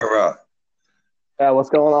Yeah,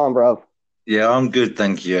 what's going on, bro? Yeah, I'm good,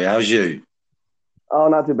 thank you. How's you? Oh,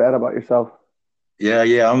 not too bad. How about yourself?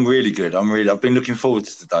 Yeah, I'm really good. I've been looking forward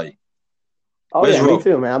to today. Oh Where's yeah, me Rob?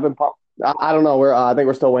 too, man. I've been pumped. I don't know. I think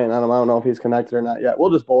we're still waiting on him. I don't know if he's connected or not yet.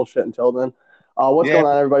 We'll just bullshit until then. What's Yeah. going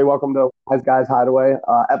on, everybody? Welcome to Wise Guys Hideaway,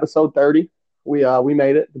 episode 30. We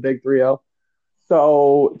made it, the big 3-0.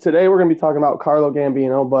 So today we're gonna be talking about Carlo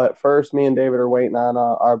Gambino, but first, me and David are waiting on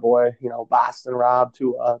our boy, Boston Rob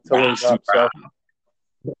to link Bastard, up.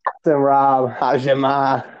 So Boston Rob, how's your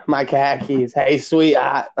my khakis? Hey, sweet.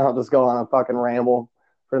 I'll just go on a fucking ramble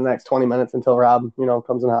for the next 20 minutes until Rob,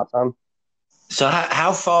 comes and hops on. So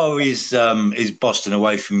how far is Boston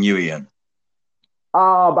away from you, Ian?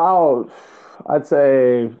 About I'd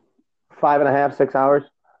say 5.5, 6 hours,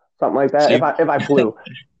 something like that. If See? I flew. Oh,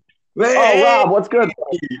 Hey, Rob, what's good?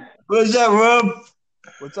 what's up, Rob?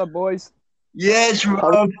 What's up, boys? Yes, How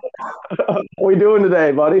Rob. we doing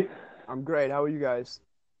today, buddy? I'm great. How are you guys?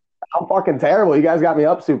 I'm fucking terrible. You guys got me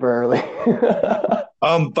up super early.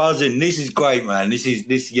 I'm buzzing. This is great, man. This is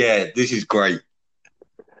great.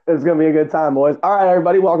 It's gonna be a good time, boys. All right,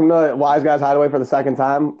 everybody, welcome to Wise Guys Hideaway for the second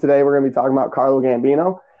time. Today we're gonna be talking about Carlo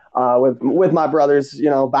Gambino, with my brothers,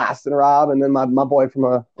 Bast and Rob, and then my boy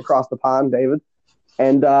from across the pond, David.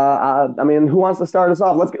 And I mean, who wants to start us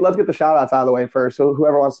off? Let's get the shout outs out of the way first. So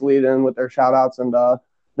whoever wants to lead in with their shout outs, and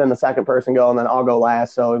then the second person go, and then I'll go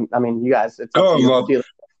last. So I mean, you guys, it's up Go to on, you. Rob.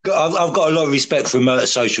 I've got a lot of respect for Murder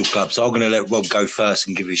Social Club, so I'm going to let Rob go first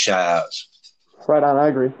and give his shout outs. Right on, I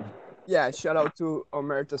agree. Yeah, shout out to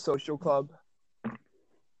Omerta Social Club,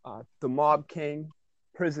 the Mob King,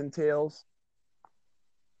 Prison Tales,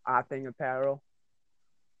 I Thing Apparel.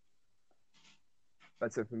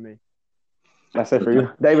 That's it for me. That's it for you,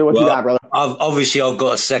 David. What you Well, got, brother? I've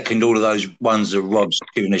got to second all of those ones that Rob's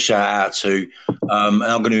giving a shout out to, and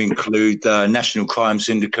I'm going to include National Crime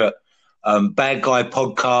Syndicate, Bad Guy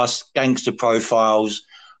Podcast, Gangster Profiles,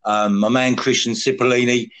 my man Christian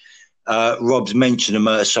Cipollini. Rob's mentioned a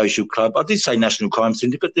Murder Social Club. I did say National Crime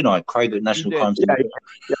Syndicate, didn't I? Craig at You National did. Crime Yeah, Syndicate.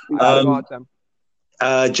 yeah, you got Talk it. Um, about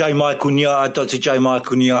them. J. Michael Nyata, Dr. J.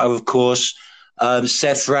 Michael Nyata, of course.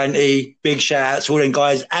 Seth Ranty, big shout out to all them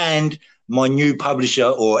guys. And my new publisher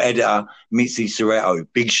or editor, Mitzi Soretto.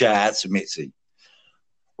 Big shout out to Mitzi.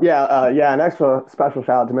 Yeah. An extra special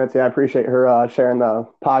shout out to Mitzi. I appreciate her sharing the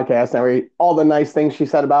podcast and all the nice things she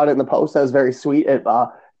said about it in the post. That was very sweet. It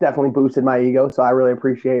definitely boosted my ego, so I really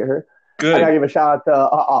appreciate her. I gotta Good. give a shout out to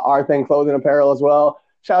our thing clothing apparel as well.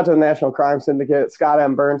 Shout out to the National Crime Syndicate, Scott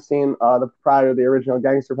M. Bernstein, the proprietor of the original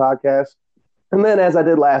Gangster podcast. And then, as I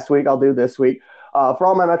did last week, I'll do this week. For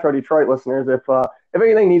all my Metro Detroit listeners, if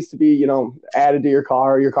anything needs to be added to your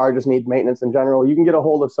car, or your car just needs maintenance in general, you can get a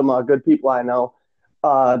hold of some good people I know.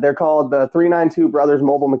 They're called the 392 Brothers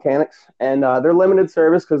Mobile Mechanics, and they're limited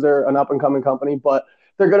service because they're an up and coming company, but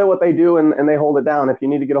they're good at what they do, and they hold it down. If you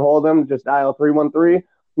need to get a hold of them, just dial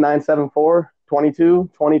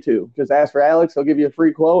 313-974-2222. Just ask for Alex. He'll give you a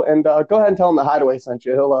free quote, and go ahead and tell him the Hideaway sent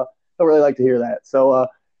you. He'll really like to hear that. So,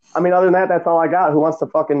 I mean, other than that, that's all I got. Who wants to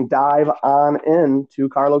fucking dive on into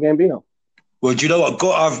Carlo Gambino? Well, do you know what?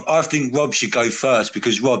 I think Rob should go first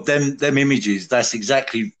because Rob, them images, that's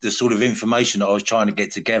exactly the sort of information that I was trying to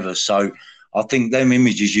get together. So I think them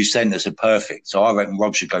images you sent us are perfect. So I reckon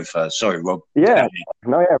Rob should go first. Sorry, Rob. Yeah,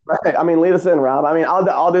 no, yeah, right. I mean, lead us in, Rob. I mean,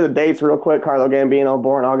 I'll do the dates real quick. Carlo Gambino,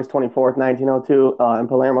 born August 24th, 1902, in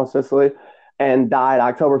Palermo, Sicily, and died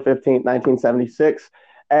October 15th, 1976,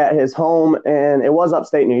 at his home, and it was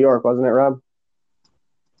upstate New York, wasn't it, Rob?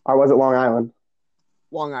 Or was it Long Island?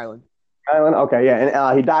 Long Island. Island, okay, yeah,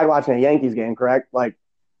 and he died watching a Yankees game, correct? Like,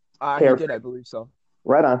 He care did, I believe so.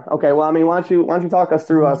 right on. Okay, well, I mean, why don't you talk us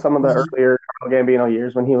through some of the earlier Carlo Gambino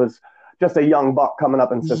years when he was just a young buck coming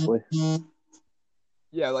up in Sicily?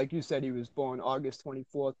 Yeah, like you said, he was born August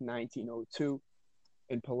 24th, 1902,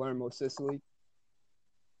 in Palermo, Sicily.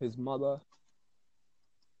 His mother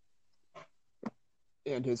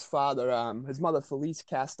and his father, his mother, Felice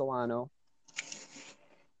Castellano,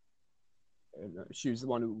 and she was the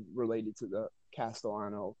one who related to the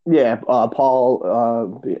Castellano. Yeah,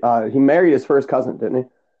 Paul. He married his first cousin, didn't he?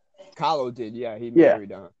 Carlo did, yeah. He Yeah.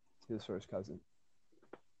 married his first cousin.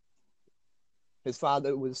 His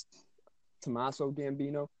father was Tommaso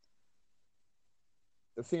Gambino.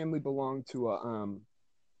 The family belonged to a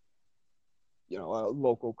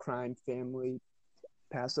local crime family,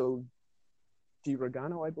 Paso di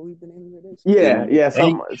Regano, I believe the name of it is. Yeah,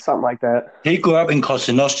 He, something like that. he grew up in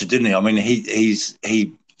Costa Nostra, didn't he? I mean,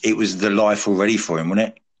 it was the life already for him, wasn't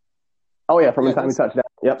it? Oh yeah, from the Yeah, time he touched down.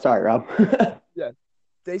 Yep, sorry, Rob. yeah.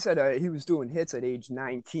 They said he was doing hits at age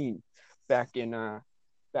 19 back in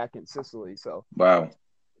Sicily. So Wow.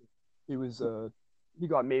 he was he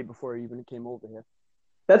got made before he even came over here.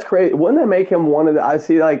 That's crazy. Wouldn't that make him one of the? I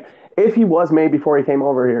see, like, if he was made before he came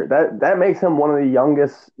over here, that makes him one of the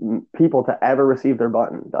youngest people to ever receive their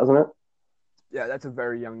button, doesn't it? Yeah, that's a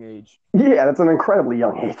very young age. Yeah, that's an incredibly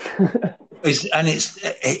young age.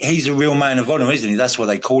 He's a real man of honor, isn't he? That's what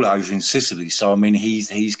they call it over in Sicily. So I mean,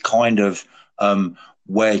 he's kind of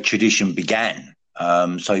where tradition began.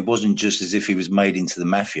 So he wasn't just as if he was made into the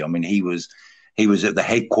mafia. I mean, he was at the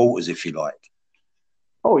headquarters, if you like.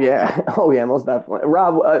 Oh yeah, most definitely.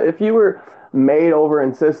 Rob, if you were made over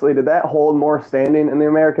in Sicily, did that hold more standing in the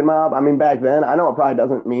American mob? I mean, back then, I know it probably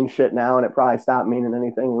doesn't mean shit now, and it probably stopped meaning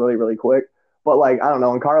anything really, really quick. But like, I don't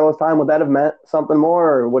know, in Carlos' time, would that have meant something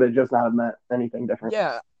more, or would it just not have meant anything different?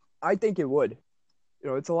 Yeah, I think it would.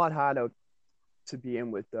 It's a lot harder to be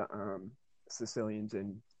in with the Sicilians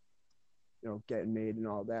and getting made and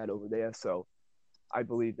all that over there. So I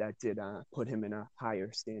believe that did put him in a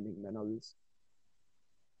higher standing than others.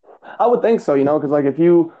 I would think so, because like if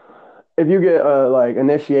you get like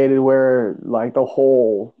initiated where like the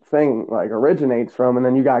whole thing like originates from, and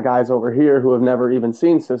then you got guys over here who have never even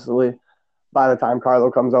seen Sicily. By the time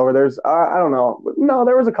Carlo comes over, there's I don't know, no,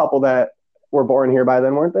 there was a couple that were born here by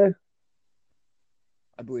then, weren't they?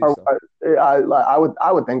 I believe so.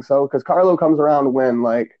 I would think so because Carlo comes around when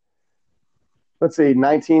like let's see,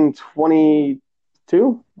 1922.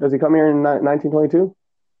 Does he come here in 1922?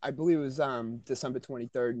 I believe it was December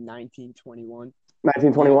 23rd, 1921.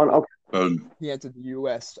 1921. Okay. He entered the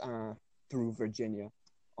U.S. Through Virginia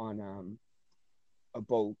on a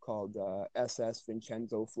boat called SS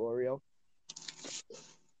Vincenzo Florio.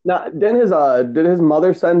 Now, did his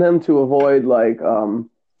mother send him to avoid like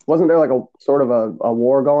wasn't there like a sort of a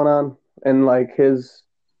war going on in like his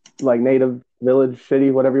like native village, city,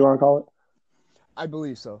 whatever you want to call it? I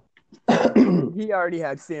believe so. He already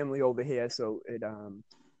had family over here, so it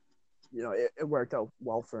it worked out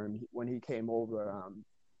well for him when he came over.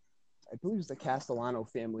 I believe it was the Castellano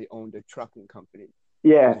family owned a trucking company.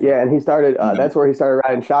 Yeah, and he started. That's where he started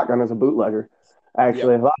riding shotgun as a bootlegger.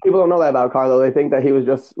 Actually, a lot of people don't know that about Carlo. They think that he was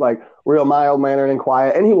just like real mild mannered and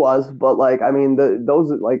quiet, and he was. But like, I mean,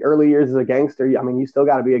 those like early years as a gangster. I mean, you still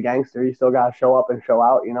got to be a gangster. You still got to show up and show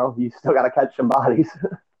out. You still got to catch some bodies.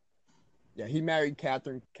 Yeah, he married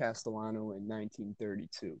Catherine Castellano in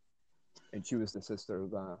 1932, and she was the sister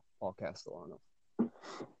of Paul Castellano.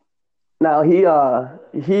 Now he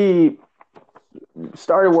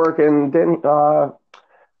started working. Didn't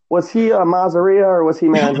was he Mazzaria or was he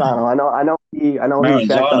Maranzano? I know he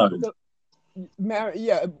Maranzano.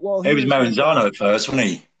 Yeah, well, he was Maranzano at first, wasn't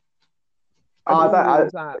he? I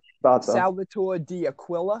thought so. Salvatore di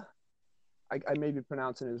Aquila. I may be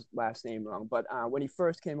pronouncing his last name wrong, but when he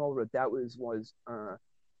first came over, that was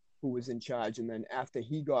who was in charge, and then after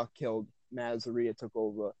he got killed, Mazzaria took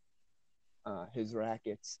over his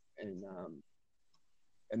rackets, and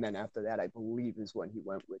then after that, I believe is when he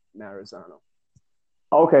went with Maranzano.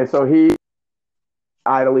 Okay, so he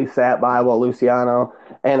idly sat by while Luciano,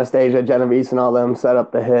 Anastasia, Genovese, and all them set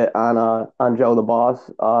up the hit on Joe the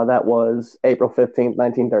Boss. That was April 15th,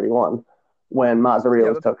 1931, when Mazzaria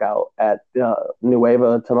was took out at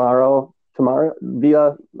Nueva Tamara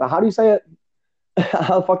via. How do you say it?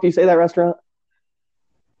 How the fuck do you say that restaurant?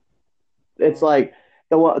 It's like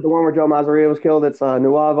the one where Joe Mazzaria was killed. It's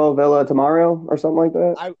Nuovo Villa Tamaro or something like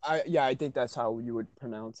that. I think that's how you would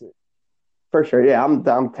pronounce it. For sure, yeah,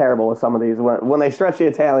 I'm terrible with some of these. When they stretch the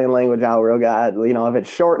Italian language out real good, if it's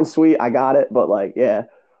short and sweet, I got it. But like, yeah,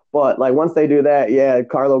 but like once they do that, yeah,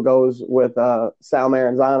 Carlo goes with Sal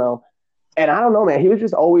Maranzano, and I don't know, man, he was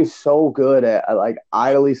just always so good at like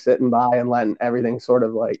idly sitting by and letting everything sort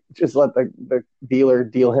of like just let the dealer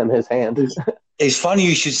deal him his hand. It's funny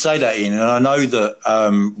you should say that, Ian, and I know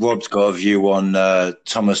that Rob's got a view on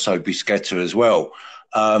Tommaso Buscetta as well,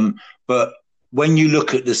 but when you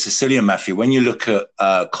look at the Sicilian Mafia, when you look at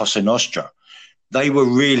Cosa Nostra, they were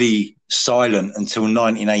really silent until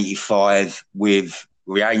 1985 with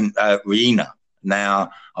Riina. Now,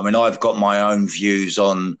 I mean, I've got my own views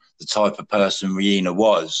on the type of person Riina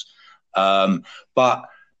was. But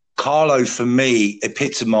Carlo, for me,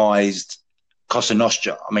 epitomized Cosa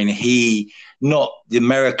Nostra. I mean, he, not the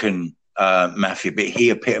American Mafia, but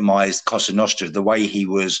he epitomized Cosa Nostra, the way he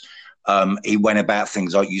was. He went about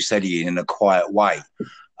things, like you said, Ian, in a quiet way.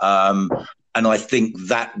 And I think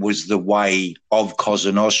that was the way of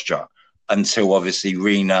Cosa Nostra until obviously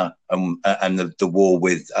Riina and the war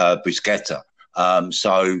with Buscetta.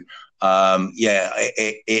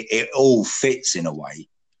 It all fits in a way.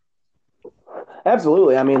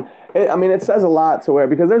 Absolutely. I mean, it says a lot to where,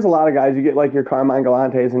 because there's a lot of guys, you get like your Carmine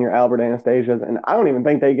Galantes and your Albert Anastasias, and I don't even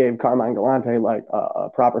think they gave Carmine Galante like a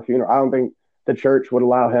proper funeral. I don't think the church would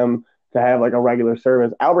allow him to have like a regular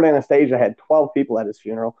service. Albert Anastasia had 12 people at his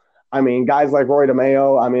funeral. I mean, guys like Roy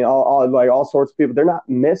DeMeo, I mean, all sorts of people. They're not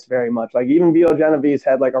missed very much. Like even Vito Genovese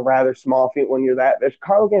had like a rather small feat when you're that.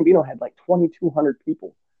 Carlo Gambino had like 2,200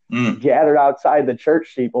 people gathered outside the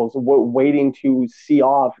church steeples, waiting to see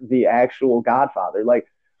off the actual Godfather. Like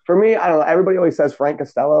for me, I don't know. Everybody always says Frank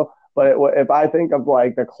Costello, but if I think of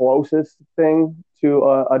like the closest thing to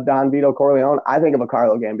a Don Vito Corleone, I think of a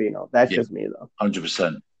Carlo Gambino. That's just me though.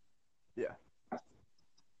 100%.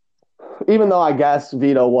 Even though I guess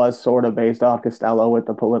Vito was sort of based off Costello with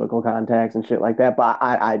the political contacts and shit like that, but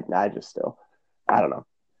I just still, I don't know.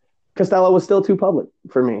 Costello was still too public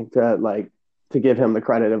for me to give him the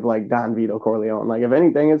credit of like Don Vito Corleone. Like if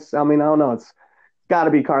anything, I don't know, it's got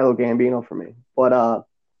to be Carlo Gambino for me. But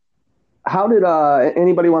how did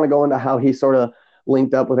anybody want to go into how he sort of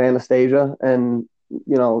linked up with Anastasia and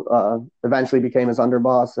eventually became his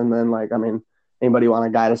underboss, and then anybody want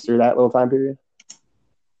to guide us through that little time period?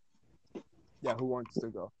 Yeah, who wants to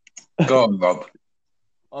go? Go on, Rob.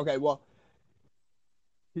 Okay, well,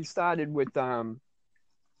 he started with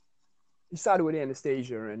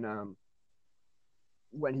Anastasia, and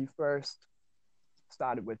when he first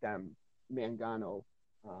started with them, Mangano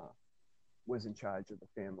was in charge of the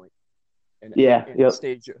family, and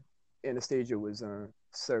Anastasia was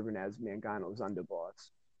serving as Mangano's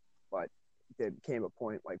underboss, but there came a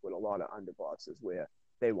point like with a lot of underbosses where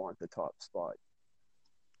they want the top spot.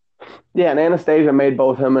 Yeah, and Anastasia made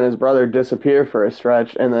both him and his brother disappear for a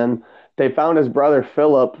stretch, and then they found his brother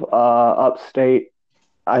Philip upstate,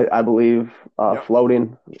 I believe,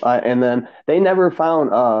 floating, and then they never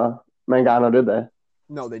found Mangano, did they?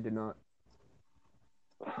 No, they did not.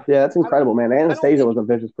 Yeah, that's incredible, man. Anastasia was a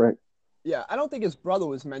vicious prick. Yeah, I don't think his brother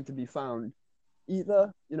was meant to be found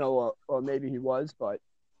either, or maybe he was, but...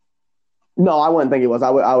 No, I wouldn't think it was. I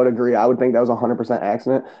would agree. I would think that was 100%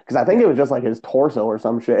 accident, because I think it was just like his torso or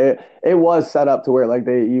some shit. It was set up to where like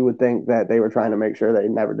you would think that they were trying to make sure they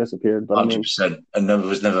never disappeared. But 100%, and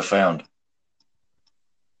was never found.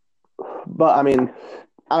 But I mean,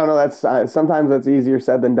 I don't know. That's sometimes that's easier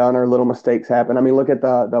said than done, or little mistakes happen. I mean, look at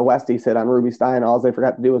the Westies hit on Ruby Stein. All they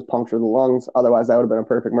forgot to do was puncture the lungs. Otherwise, that would have been a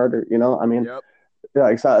perfect murder. I mean, yep.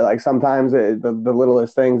 like sometimes the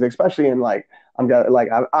littlest things, especially in I've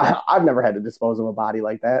never had to dispose of a body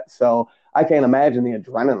like that, so I can't imagine the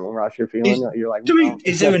adrenaline rush you're feeling. You're like,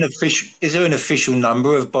 is there an official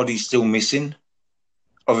number of bodies still missing?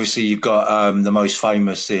 Obviously, you've got the most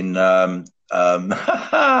famous in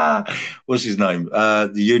what's his name?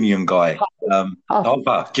 The Union guy,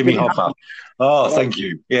 Hoffa, Jimmy Hoffa. Oh, thank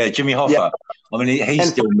you. Yeah, Jimmy Hoffa. Yeah. I mean, he's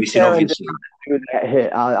still missing, obviously. That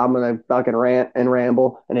hit. I'm going to fucking rant and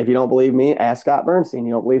ramble. And if you don't believe me, ask Scott Bernstein.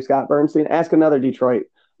 You don't believe Scott Bernstein? Ask another Detroit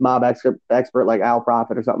mob expert like Al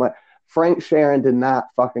Prophet or something like. Frank Sharon did not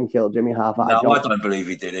fucking kill Jimmy Hoffa. No, I don't believe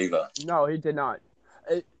he did either. No, he did not.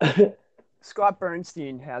 Scott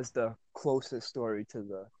Bernstein has the closest story to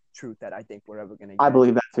the truth that I think we're ever going to get. I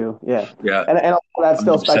believe that too. Yeah. Yeah. And that's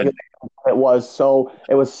still speculating. It was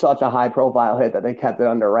such a high profile hit that they kept it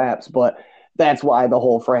under wraps, but that's why the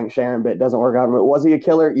whole Frank Sharon bit doesn't work out. Was he a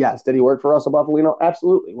killer? Yes. Did he work for Russell Buffalino?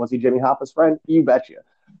 Absolutely. Was he Jimmy Hoffa's friend? You betcha.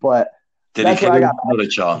 But did he kill him? Not a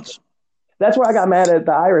chance. That's where I got mad at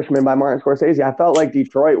The Irishman by Martin Scorsese. I felt like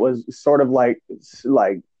Detroit was sort of like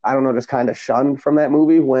I don't know, just kind of shunned from that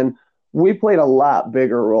movie when we played a lot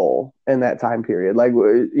bigger role in that time period. Like,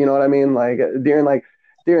 you know what I mean? Like during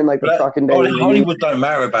the trucking days. Hollywood don't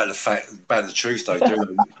matter about the truth, though, do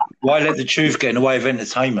they? Why let the truth get in the way of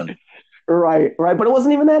entertainment? Right. But it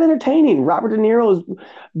wasn't even that entertaining. Robert De Niro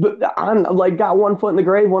got one foot in the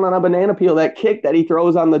grave, one on a banana peel. That kick that he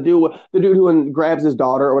throws on the dude who grabs his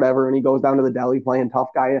daughter or whatever, and he goes down to the deli playing tough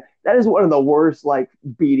guy. That is one of the worst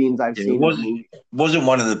beatings I've seen. It wasn't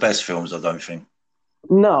one of the best films, I don't think.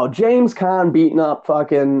 No, James Caan beating up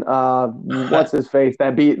fucking what's his face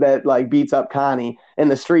that beats up Connie in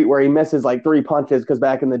the street where he misses like 3 punches because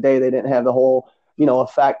back in the day they didn't have the whole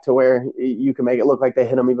effect to where you can make it look like they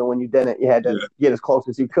hit him even when you didn't. You had to get as close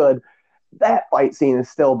as you could. That fight scene is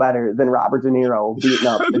still better than Robert De Niro beating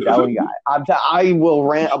up the deli guy. I will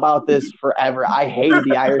rant about this forever. I hated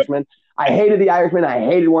The Irishman. I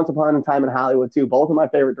hated Once Upon a Time in Hollywood too. Both of my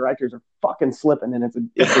favorite directors are fucking slipping, and it's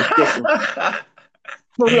ridiculous.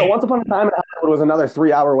 For real, Once Upon a Time in Hollywood was another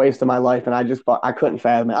 3-hour waste of my life, and I couldn't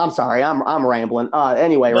fathom it. I'm sorry, I'm rambling.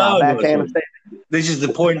 Anyway, Rob, back to Anastasia. This is the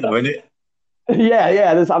point, though, isn't it?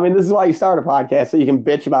 Yeah. This is why you start a podcast, so you can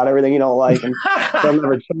bitch about everything you don't like, and they'll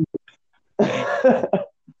never change.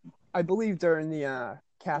 I believe during the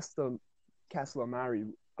Castellamare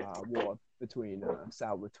war between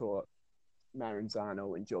Salvatore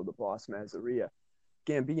Maranzano and Joe the Boss Mazzaria,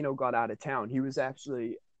 Gambino got out of town. He was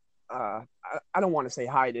actually, I don't want to say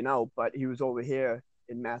hiding out, but he was over here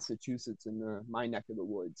in Massachusetts in my neck of the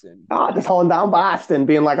woods. And just holding down Boston,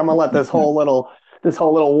 being like, I'm gonna let this whole little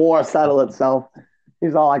war settle itself.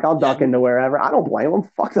 He's all like, I'll duck into wherever. I don't blame him.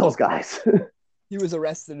 Fuck those guys. He was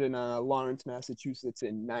arrested in Lawrence, Massachusetts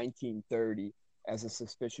in 1930 as a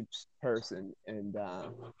suspicious person, and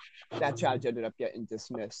that charge ended up getting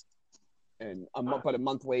dismissed. And but a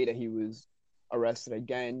month later, he was arrested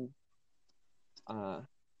again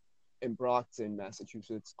in Brockton,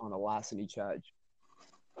 Massachusetts, on a larceny charge.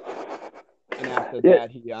 And after that,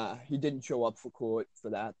 he didn't show up for court for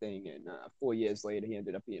that thing. And 4 years later, he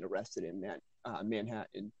ended up being arrested in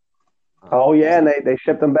Manhattan. And they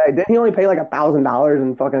shipped him back. Didn't he only pay like $1,000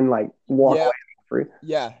 and fucking like walk away free?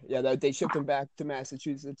 Yeah. They shipped him back to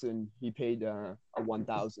Massachusetts, and he paid a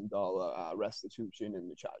 $1,000 restitution, and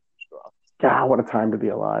the charge was dropped. God, what a time to be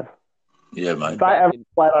alive. Yeah, man. If I ever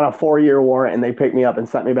applied on a 4-year warrant and they picked me up and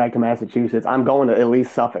sent me back to Massachusetts, I'm going to at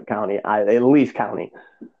least Suffolk County, at least county.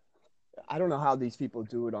 I don't know how these people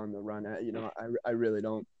do it on the run. I really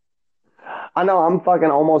don't. I know I'm fucking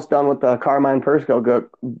almost done with the Carmine Persico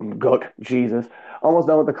book. Jesus. Almost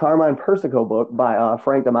done with the Carmine Persico book by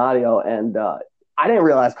Frank DiMatteo. And I didn't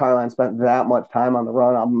realize Carmine spent that much time on the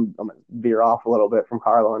run. I'm going to veer off a little bit from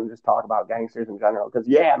Carlo and just talk about gangsters in general. Because,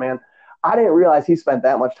 yeah, man, I didn't realize he spent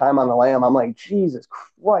that much time on the lam. I'm like, Jesus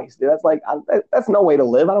Christ, dude. That's like, that's no way to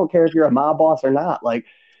live. I don't care if you're a mob boss or not. Like,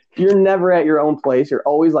 you're never at your own place. You're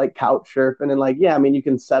always like couch surfing. And like, yeah, I mean, you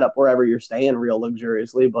can set up wherever you're staying real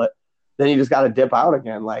luxuriously, but then you just got to dip out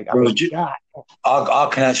again. Like, God. I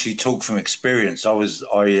can actually talk from experience.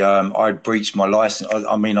 I breached my license.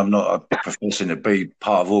 I mean, I'm not a profession to be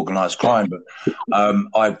part of organised crime, but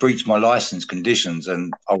I breached my license conditions,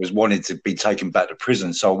 and I was wanted to be taken back to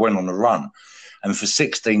prison. So I went on a run, and for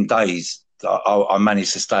 16 days, I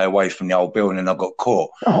managed to stay away from the old building, and I got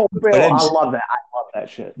caught. Oh, Bill, I love that. I love that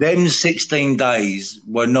shit. Them 16 days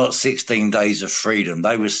were not 16 days of freedom.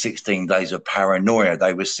 They were 16 days of paranoia.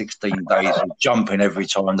 They were 16 days of jumping every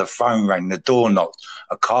time the phone rang, the door knocked,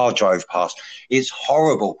 a car drove past. It's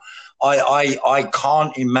horrible. I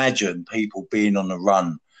can't imagine people being on the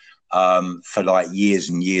run for like years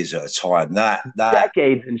and years at a time. That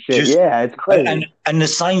decades and shit. It's crazy. And the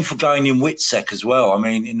same for going in WITSEC as well. I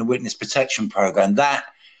mean, in the Witness Protection Program, that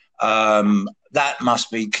must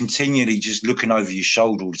be continually just looking over your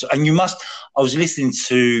shoulders. And I was listening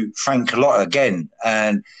to Frank Carlotta again,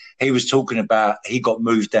 and he was talking about he got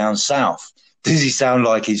moved down south. Does he sound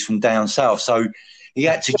like he's from down south? So he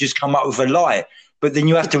had to just come up with a lie. But then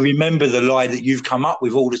you have to remember the lie that you've come up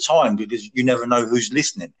with all the time, because you never know who's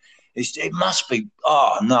listening. It must be.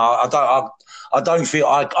 Oh no, I don't feel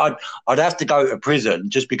I'd have to go to prison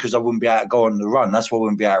just because I wouldn't be able to go on the run. That's why I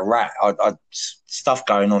wouldn't be able to rat. I'd stuff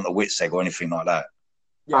going on at WITSEC or anything like that.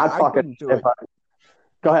 Yeah, I fucking do it.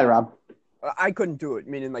 Go ahead, Rob. I couldn't do it.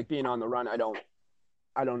 Meaning, like, being on the run, I don't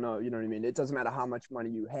know. You know what I mean? It doesn't matter how much money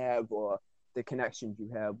you have or the connections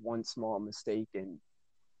you have. One small mistake and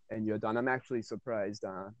you're done. I'm actually surprised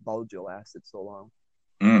Bulger lasted so long.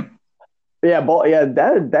 Mm. Yeah,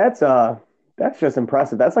 that's just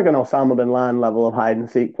impressive. That's like an Osama bin Laden level of hide and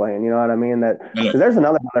seek playing. You know what I mean? There's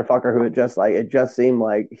another motherfucker who it just seemed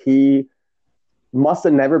like he must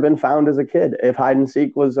have never been found as a kid. If hide and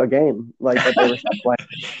seek was a game like that they were playing,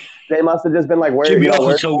 they must have just been like, Jimmy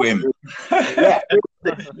Hoffa him. Yeah,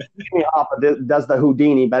 Jimmy Hoffa does the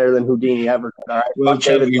Houdini better than Houdini ever could. All right, world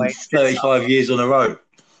champion 35 years on the road.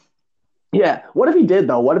 Yeah. What if he did,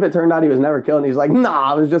 though? What if it turned out he was never killed and he's like,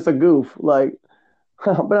 nah, it was just a goof. Like,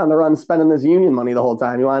 I've been on the run spending this union money the whole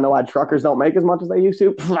time. You want to know why truckers don't make as much as they used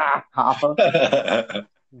to? Hoffa.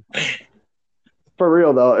 For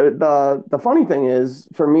real, though, the funny thing is,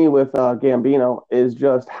 for me with Gambino, is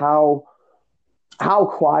just how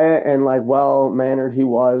quiet and, like, well-mannered he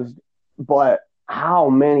was, but how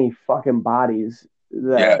many fucking bodies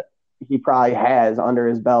that he probably has under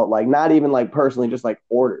his belt. Like, not even, like, personally, just, like,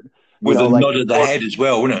 ordered. With a nod of the head as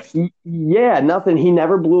well, wouldn't it? Yeah, nothing. He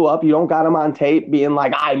never blew up. You don't got him on tape being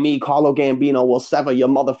like, Carlo Gambino, will sever your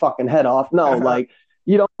motherfucking head off. No, like,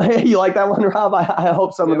 you don't. You like that one, Rob? I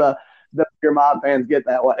hope some of your mob fans get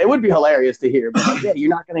that one. It would be hilarious to hear, but like, yeah, you're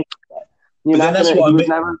not going to get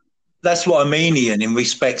that. That's what I mean, Ian, in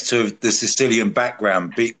respect to the Sicilian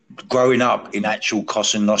background, growing up in actual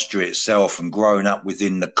Cosa Nostra itself and growing up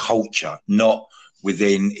within the culture, not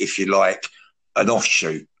within, if you like, an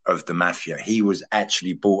offshoot of the mafia. He was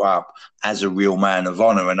actually brought up as a real man of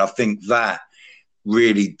honor, and I think that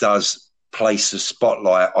really does place a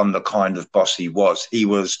spotlight on the kind of boss he was. He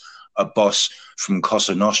was a boss from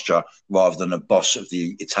Cosa Nostra rather than a boss of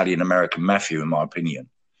the Italian-American mafia, in my opinion.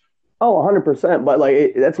 Oh, 100%. But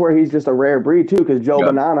like that's where he's just a rare breed too, because Joe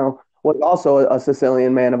Bonanno was also a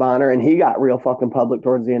Sicilian man of honor, and he got real fucking public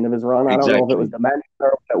towards the end of his run. I don't know if it was dementia or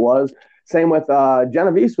what it was. Same with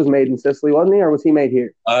Genovese was made in Sicily, wasn't he, or was he made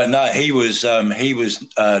here? No, he was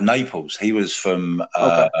Naples. He was from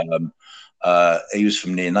he was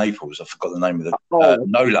from near Naples. I forgot the name of the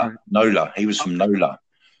Nola. Nola. He was from Nola,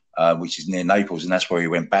 which is near Naples, and that's where he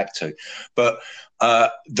went back to. But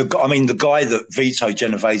the guy that Vito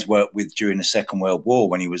Genovese worked with during the Second World War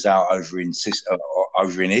when he was out over in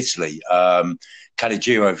Italy,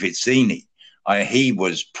 Calogero Vizzini, he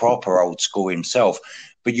was proper old school himself.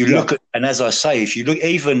 But you look at, and as I say, if you look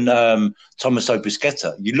even Tommaso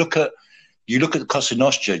Buscetta, you look at the Cosa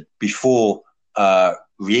Nostra before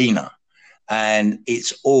Riina, and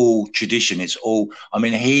it's all tradition. It's all. I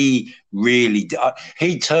mean, he really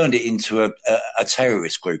he turned it into a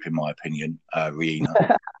terrorist group, in my opinion, Riina.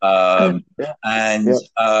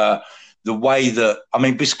 The way that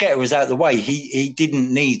Buscetta was out of the way. He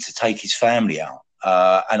didn't need to take his family out.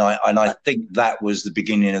 And I think that was the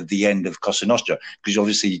beginning of the end of Cosa Nostra, because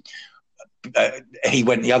obviously he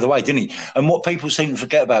went the other way, didn't he? And what people seem to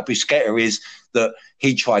forget about Buscetta is that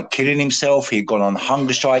he tried killing himself. He had gone on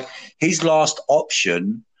hunger strike. His last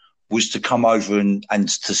option was to come over and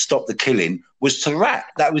to stop the killing was to rat.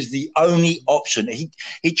 That was the only option.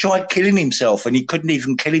 He tried killing himself, and he couldn't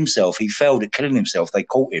even kill himself. He failed at killing himself. They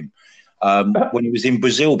caught him. When he was in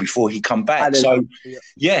Brazil before he come back. So,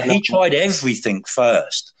 he tried everything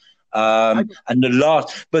first. But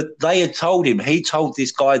they had told him, he told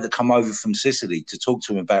this guy that come over from Sicily to talk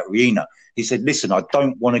to him about Riina. He said, listen, I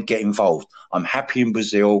don't want to get involved. I'm happy in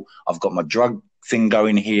Brazil. I've got my drug thing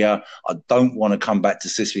going here. I don't want to come back to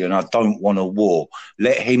Sicily, and I don't want a war.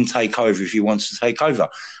 Let him take over if he wants to take over.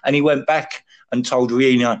 And he went back and told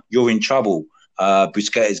Riina, you're in trouble.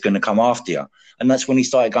 Buscetta is going to come after you. And that's when he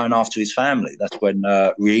started going after his family. That's when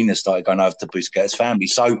Riina started going after Buscetta's family.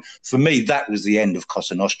 So for me, that was the end of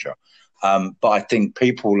Cosa Nostra. But I think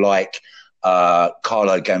people like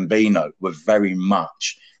Carlo Gambino were very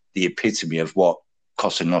much the epitome of what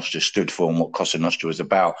Cosa Nostra stood for and what Cosa Nostra was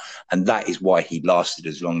about. And that is why he lasted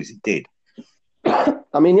as long as he did.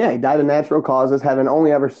 I mean, he died of natural causes, having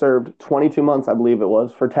only ever served 22 months, I believe it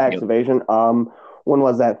was, for tax evasion. When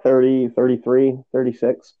was that? 30, 33,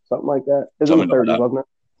 36, something like that. It was in the 30s, wasn't it?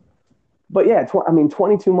 But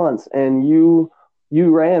 22 months, and you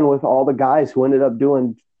ran with all the guys who ended up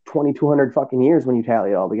doing 2,200 fucking years when you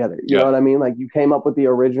tally it all together. You know what I mean? Like, you came up with the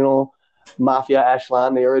original Mafia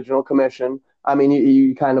Echelon, the original commission. I mean,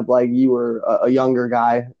 you kind of like, you were a younger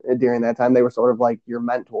guy during that time. They were sort of like your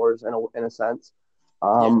mentors in a sense.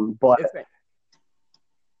 But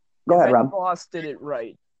go ahead, Rob. Boss did it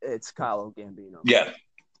right. It's Carlo Gambino. Yeah.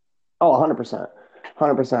 Oh, 100%.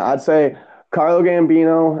 100%. I'd say Carlo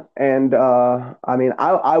Gambino, and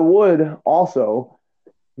I would also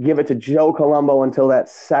give it to Joe Colombo until that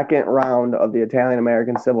second round of the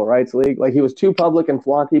Italian-American Civil Rights League. Like, he was too public and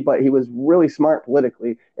flaunty, but he was really smart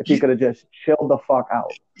politically if he could have just chilled the fuck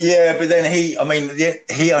out. Yeah, but then he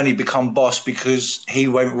only become boss because he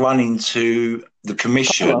went running to the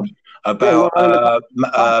commission about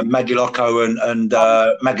Magliocco and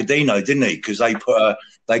Magaddino, didn't he? Because they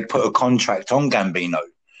put a contract on Gambino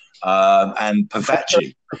and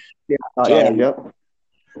Pavacci.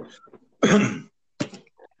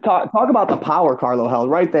 Talk about the power Carlo held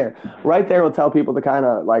right there. Right there will tell people the kind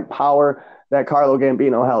of like power that Carlo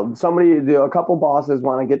Gambino held. A couple bosses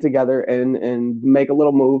want to get together and make a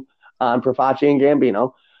little move on Pavacci and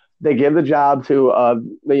Gambino. They give the job to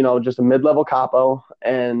just a mid-level capo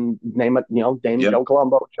and name it, Joe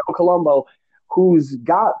Colombo. Joe Colombo, who's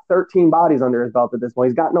got 13 bodies under his belt at this point.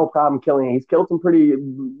 He's got no problem killing. He's killed some pretty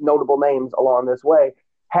notable names along this way.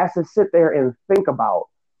 Has to sit there and think about,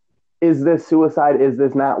 is this suicide? Is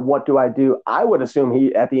this not? What do I do? I would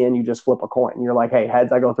assume at the end, you just flip a coin. You're like, hey,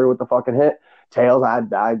 heads, I go through with the fucking hit. Tails,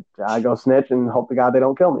 I go snitch and hope to God they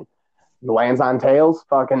don't kill me. He lands on tails.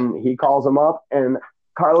 He calls him up, and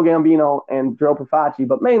Carlo Gambino and Joe Pavacci,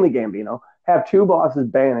 but mainly Gambino, have two bosses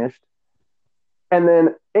banished, and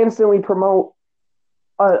then instantly promote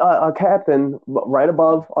a captain right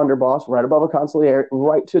above underboss, right above a consigliere,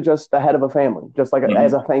 right to just the head of a family, just like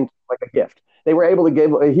as a thank you, like a gift. They were able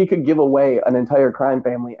to he could give away an entire crime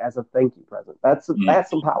family as a thank you present. That's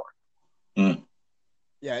some power. Mm.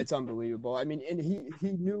 Yeah, it's unbelievable. I mean, and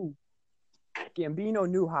Gambino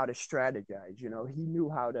knew how to strategize. He knew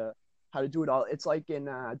how to do it all. It's like in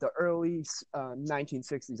the early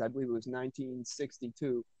 1960s, I believe it was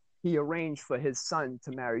 1962, he arranged for his son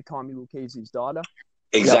to marry Tommy Lucchese's daughter.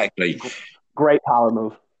 Exactly. Yep. Great power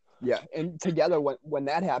move. Yeah, and together when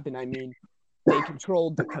that happened, I mean, they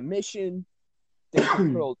controlled the commission, they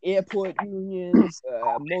controlled airport unions,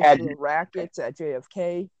 most of the rackets at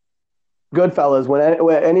JFK. Goodfellas, when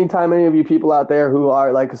anytime any of you people out there who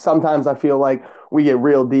are like, sometimes I feel like we get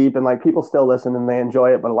real deep and like people still listen and they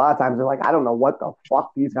enjoy it, but a lot of times they're like, I don't know what the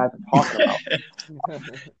fuck these guys are talking about.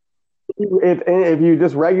 if you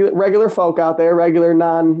just regular folk out there, regular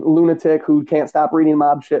non-lunatic who can't stop reading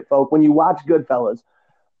mob shit folk, when you watch Goodfellas,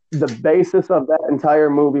 the basis of that entire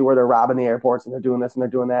movie where they're robbing the airports and they're doing this and they're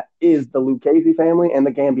doing that is the Lucchese family and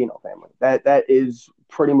the Gambino family. That is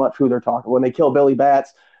pretty much who they're talking. When they kill Billy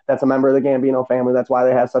Batts, that's a member of the Gambino family. That's why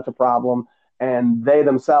they have such a problem. And they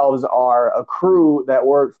themselves are a crew that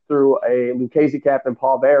works through a Lucchese captain,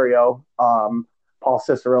 Paul Vario, Paul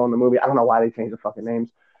Cicero in the movie. I don't know why they changed the fucking names.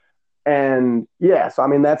 And yeah, so I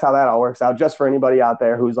mean, that's how that all works out. Just for anybody out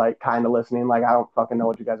there who's like kind of listening, like, I don't fucking know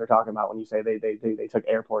what you guys are talking about when you say they took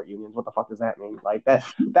airport unions. What the fuck does that mean? Like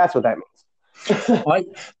that's what that means.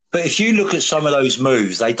 But if you look at some of those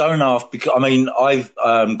moves, they don't have, because I mean, I've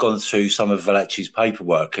gone through some of Valachi's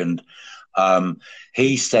paperwork, and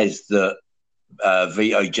he says that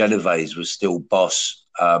Vito Genovese was still boss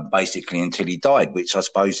basically until he died, which I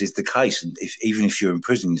suppose is the case. And even if you're in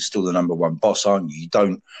prison, you're still the number one boss, aren't you?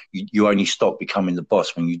 You only stop becoming the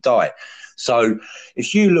boss when you die. So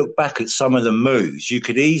if you look back at some of the moves, you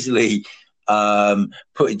could easily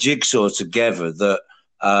put a jigsaw together that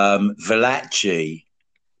Valachi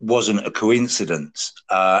wasn't a coincidence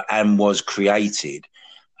and was created.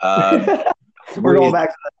 We're going back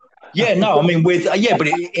to that. Yeah, no, I mean, but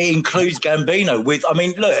it includes Gambino. I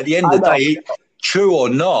mean, look, at the end of the day, true or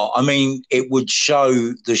not, I mean, it would show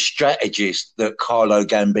the strategist that Carlo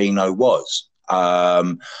Gambino was.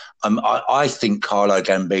 I think Carlo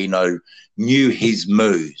Gambino knew his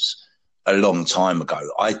moves a long time ago.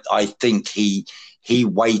 I think he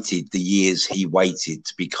waited the years he waited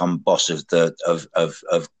to become boss of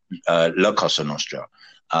La Cosa Nostra.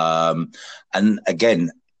 And again,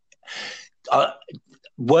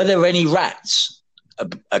 were there any rats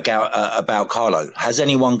about Carlo? Has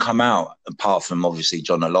anyone come out, apart from obviously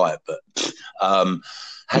John Eliot, but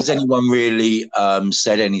has anyone really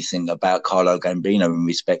said anything about Carlo Gambino in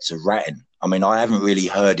respect to ratting? I mean, I haven't really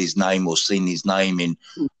heard his name or seen his name in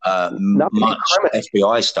much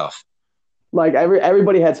FBI stuff. Like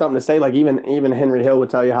everybody had something to say. Like even Henry Hill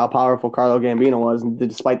would tell you how powerful Carlo Gambino was,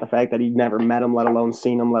 despite the fact that he'd never met him, let alone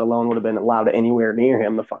seen him, let alone would have been allowed anywhere near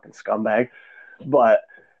him, the fucking scumbag. But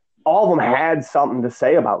all of them had something to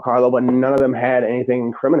say about Carlo, but none of them had anything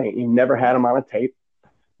incriminating. You never had him on a tape.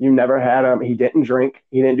 You never had him. He didn't drink.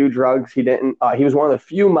 He didn't do drugs. He didn't. He was one of the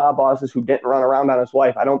few mob bosses who didn't run around on his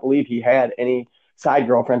wife. I don't believe he had any side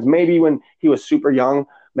girlfriends. Maybe when he was super young,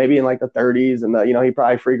 maybe in like the 30s, and he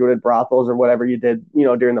probably frequented brothels or whatever you did,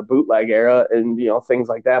 during the bootleg era and things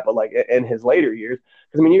like that. But like in his later years,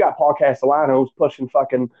 because I mean, you got Paul Castellano who's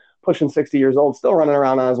pushing 60 years old, still running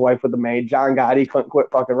around on his wife with the maid. John Gotti couldn't quit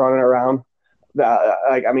fucking running around.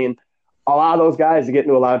 A lot of those guys get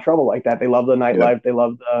into a lot of trouble like that. They love the nightlife. Yeah. They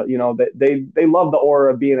love they love the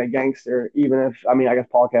aura of being a gangster. Even if, I guess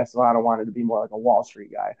Paul Castellano wanted to be more like a Wall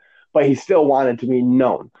Street guy, but he still wanted to be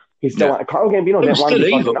known. He still wanted, Carlo Gambino didn't want to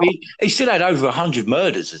be fucking known. He still had over 100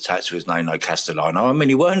 murders attached to his name, though, Castellano. I mean,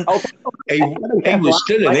 he weren't. He was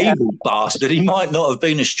still an evil bastard. He might not have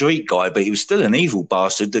been a street guy, but he was still an evil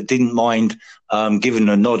bastard that didn't mind giving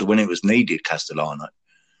a nod when it was needed, Castellano.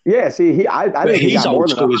 Yeah, see, I think he's old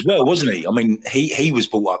school as well, wasn't he? I mean, he was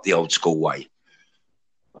brought up the old school way.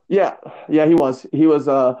 Yeah, he was. He was.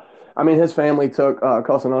 His family took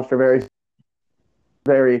Cosa Nostra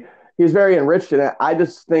he was very enriched in it. I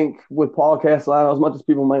just think with Paul Castellano, as much as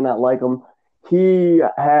people might not like him, he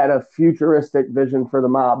had a futuristic vision for the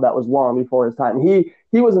mob that was long before his time. He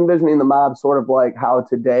was envisioning the mob sort of like how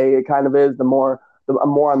today it kind of is. More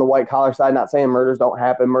on the white collar side. Not saying murders don't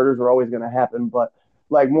happen. Murders are always going to happen, but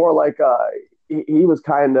like more like he was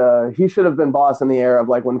he should have been boss in the era of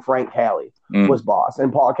like when Frank Cali was boss,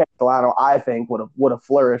 and Paul Castellano I think would have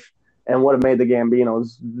flourished and would have made the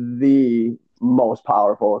Gambinos the most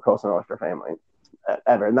powerful Cosa Nostra family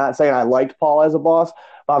ever. Not saying I liked Paul as a boss,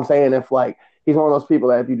 but I'm saying if like he's one of those people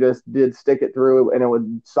that if you just did stick it through and it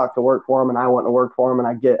would suck to work for him, and I wouldn't work for him, and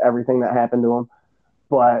I get everything that happened to him,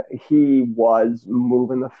 but he was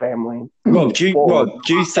moving the family. Rob, do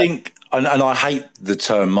you think? And I hate the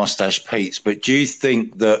term mustache Pete's, but do you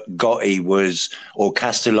think that Gotti was, or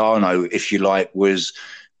Castellano, if you like, was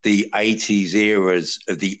the 80s eras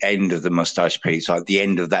of the end of the mustache Pete's, like the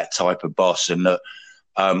end of that type of boss, and that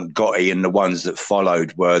Gotti and the ones that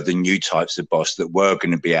followed were the new types of boss that were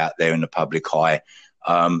going to be out there in the public eye,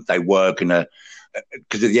 they were going to,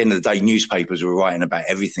 because at the end of the day, newspapers were writing about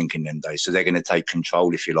everything in them days. So they're going to take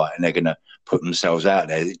control, if you like, and they're going to put themselves out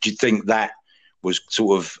there. Do you think that was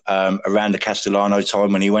sort of around the Castellano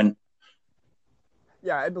time when he went?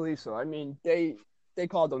 Yeah, I believe so. I mean, they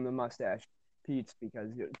called them the Mustache Pete's because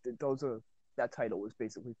that title was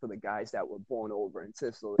basically for the guys that were born over in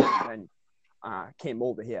Sicily and then came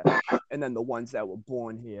over here. And then the ones that were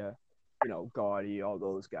born here, Gotti, all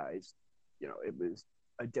those guys, it was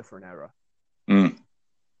a different era. Mm.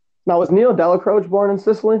 Now, was Neil Dellacroce born in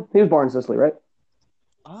Sicily? He was born in Sicily, right?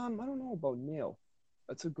 I don't know about Neil.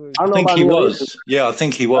 That's a good. I think he was. Yeah, I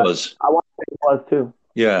think he was. I want to think he was too.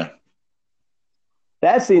 Yeah.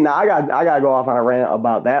 Now I gotta go off on a rant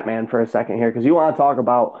about that man for a second here, because you want to talk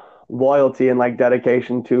about loyalty and like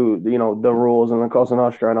dedication to the rules and the Cosa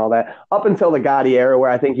Nostra and all that. Up until the Gotti era, where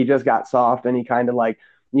I think he just got soft and he kind of like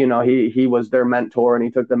he was their mentor, and he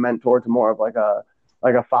took the mentor to more of like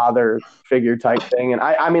a father figure type thing. And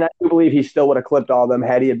I mean I do believe he still would have clipped all of them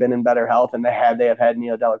had he been in better health, and they have had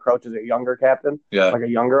Neil Dellacroce as a younger captain, like a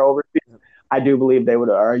younger overseas. I do believe they would,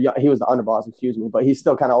 or he was the underboss, excuse me, but he's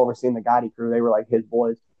still kind of overseeing the Gotti crew. They were like his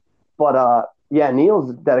boys. But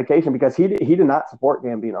Neil's dedication, because he did not support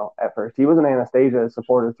Gambino at first. He was an Anastasia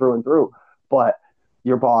supporter through and through, but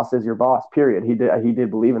your boss is your boss, period. He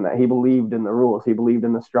did believe in that. He believed in the rules. He believed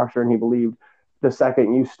in the structure, and he believed the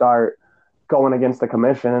second you start going against the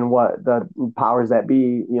commission and what the powers that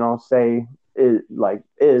be, say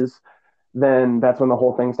is, then that's when the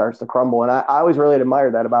whole thing starts to crumble. And I always really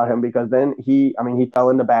admired that about him, because then he fell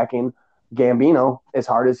into backing Gambino as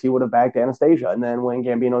hard as he would have backed Anastasia. And then when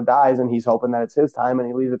Gambino dies and he's hoping that it's his time and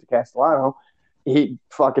he leaves it to Castellano, he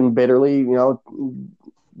fucking bitterly,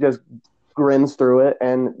 just grins through it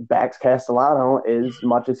and backs Castellano as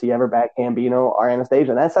much as he ever backed Gambino or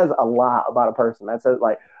Anastasia. And that says a lot about a person. That says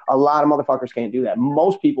like a lot of motherfuckers can't do that.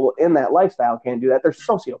 Most people in that lifestyle can't do that. They're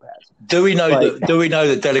sociopaths. Do we know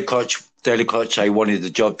that Dellacroce wanted the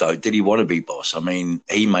job though? Did he want to be boss? I mean,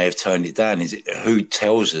 he may have turned it down. Who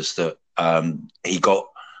tells us that he got,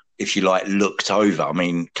 if you like, looked over? I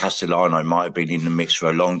mean, Castellano might have been in the mix for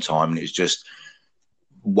a long time, and it's just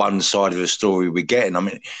one side of the story we're getting. I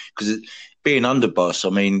mean, because being underboss,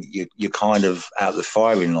 I mean, you're kind of out the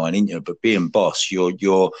firing line, isn't you? But being boss,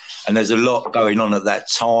 you're, and there's a lot going on at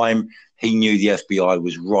that time. He knew the FBI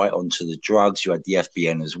was right onto the drugs. You had the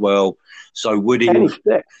FBN as well. So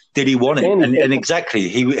did he want it? And exactly,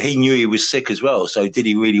 he knew he was sick as well. So did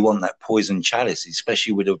he really want that poison chalice,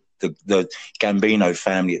 especially with the Gambino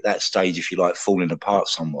family at that stage, if you like, falling apart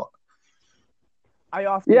somewhat?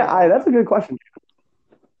 That's a good question.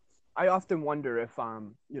 I often wonder if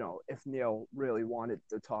if Neil really wanted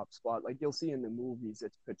the top spot. Like you'll see in the movies,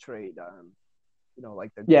 it's portrayed,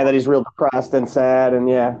 like that he's real depressed and sad, and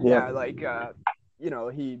like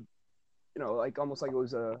he, like almost like it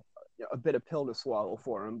was a bit of pill to swallow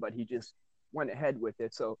for him, but he just went ahead with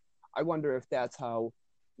it. So I wonder if that's how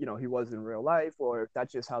he was in real life, or if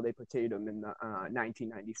that's just how they portrayed him in the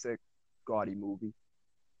 1996 Gotti movie.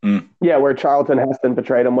 Yeah, where Charlton Heston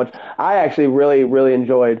portrayed him, which I actually really, really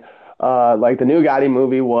enjoyed. Like the new Gotti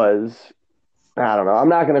movie was, I don't know, I'm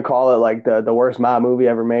not going to call it like the worst mob movie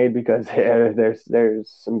ever made, because there's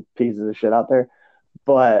some pieces of shit out there.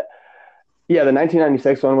 But yeah, the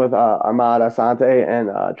 1996 one with Ahmad Asante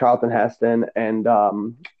and Charlton Heston, and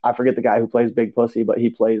I forget the guy who plays Big Pussy, but he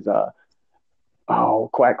plays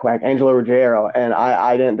Quack Angelo Ruggiero, and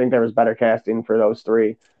I didn't think there was better casting for those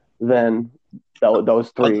three than those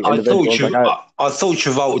three individuals. I thought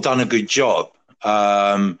Travolta done a good job.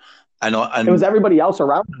 And it was everybody else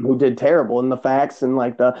around him who did terrible in the facts, and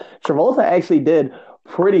like Travolta actually did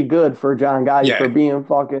pretty good for John Gotti for being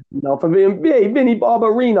fucking, for being Vinny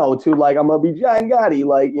Barbarino to like, I'm gonna be John Gotti,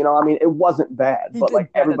 like, I mean, it wasn't bad, but like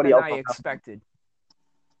everybody else I expected.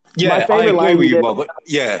 Yeah, I agree with you, Robert.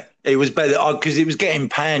 Yeah, it was better because it was getting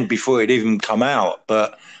panned before it even come out.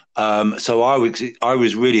 But so I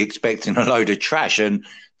was really expecting a load of trash, and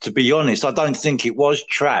to be honest, I don't think it was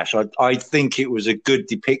trash. I think it was a good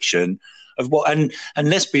depiction of what, and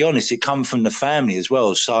let's be honest, it come from the family as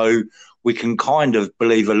well. So we can kind of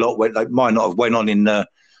believe a lot what they might not have went on in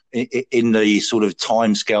the sort of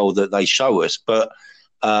time scale that they show us, but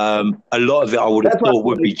a lot of it I would have thought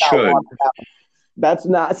would be true. That's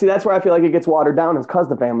where I feel like it gets watered down, is because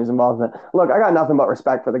the family's involved in it. Look, I got nothing but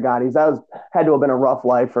respect for the Gottis. Had to have been a rough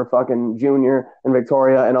life for fucking Junior and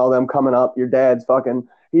Victoria and all them coming up. Your dad's fucking,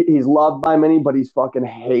 he's loved by many, but he's fucking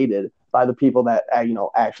hated by the people that,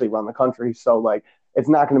 actually run the country. So like, it's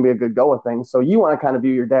not going to be a good go of things. So you want to kind of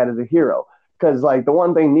view your dad as a hero. because like the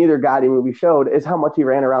one thing neither Gotti movie showed is how much he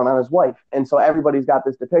ran around on his wife. And so everybody's got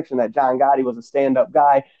this depiction that John Gotti was a stand-up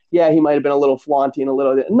guy. Yeah, he might have been a little flaunty and a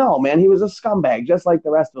little. No, man, he was a scumbag just like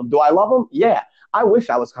the rest of them. Do I love him? Yeah. I wish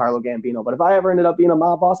I was Carlo Gambino, but if I ever ended up being a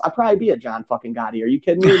mob boss, I'd probably be a John fucking Gotti. Are you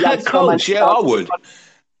kidding me? Coach, yeah, I would.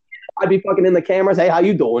 I'd be fucking in the cameras. Hey, how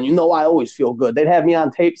you doing? You know I always feel good. They'd have me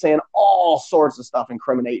on tape saying all sorts of stuff,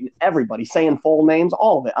 incriminating everybody, saying full names,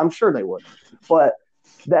 all of it. I'm sure they would. But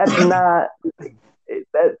that's not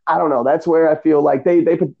that. I don't know. That's where I feel like they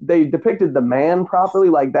depicted the man properly.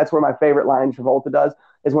 Like that's where my favorite line Travolta does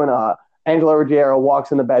is when Angelo Ruggiero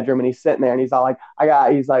walks in the bedroom and he's sitting there and he's all like, I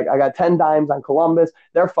got 10 dimes on Columbus.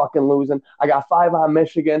 They're fucking losing. I got 5 on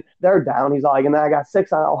Michigan. They're down. He's all like, and then I got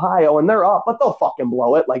 6 on Ohio and they're up, but they'll fucking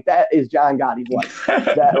blow it. Like that is John Gotti's life.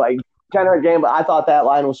 That like generate game. But I thought that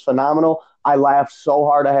line was phenomenal. I laughed so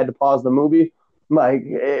hard I had to pause the movie. Like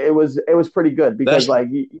it was pretty good because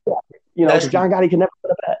John Gotti can never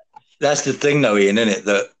put a bet. That's the thing though, Ian, isn't it?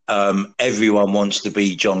 That everyone wants to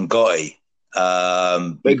be John Gotti.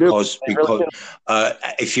 Because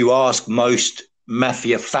if you ask most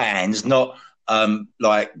mafia fans, not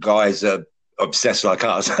like guys are obsessed like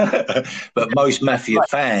us, but most mafia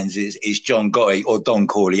fans is John Gotti or Don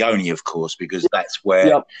Corleone, of course, because that's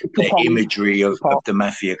where the imagery of the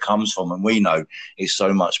mafia comes from, and we know it's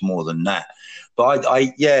so much more than that. But I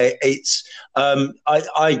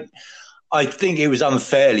think it was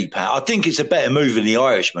unfairly, Pat. I think it's a better movie than The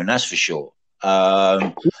Irishman, that's for sure.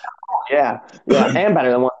 Yeah, and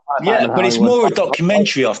better than one. Yeah, but it's more a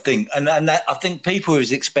documentary, I think, and that, I think people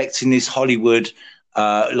was expecting this Hollywood,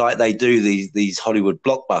 like they do these Hollywood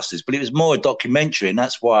blockbusters, but it was more a documentary, and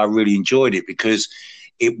that's why I really enjoyed it because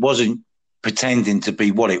it wasn't pretending to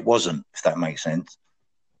be what it wasn't. If that makes sense.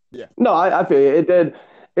 Yeah. No, I feel you.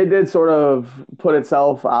 It did sort of put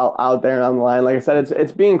itself out there on the line. Like I said,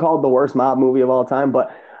 it's being called the worst mob movie of all time, but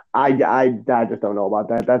I just don't know about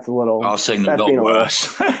that. That's a little. I'll say a lot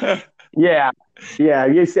worse. Yeah. Have you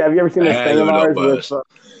ever seen this thing of ours with?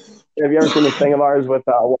 Have you ever seen this thing of ours with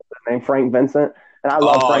what's his name, Frank Vincent? And I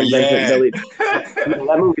love Frank Vincent. Billy.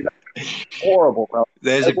 That movie's horrible, bro.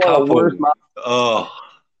 There's a couple.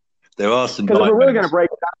 There are some. Because if we're really gonna break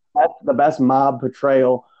it down, that's the best mob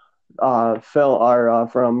portrayal film or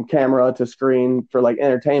from camera to screen for like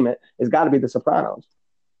entertainment has got to be The Sopranos,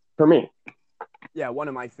 for me. Yeah, one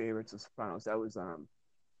of my favorites is Sopranos. That was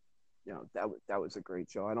that was a great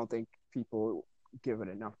show. I don't think people give it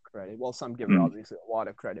enough credit. Well, some give it obviously a lot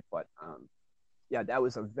of credit, but that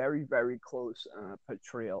was a very, very close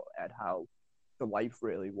portrayal at how the life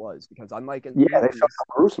really was. Because unlike in they showed some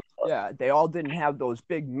gruesome stuff. Yeah, they all didn't have those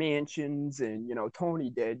big mansions, and Tony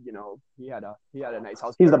did. He had a nice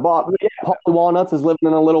house. He's the boss. Yeah, Paulie Walnuts is living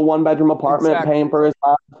in a little 1-bedroom apartment, paying for his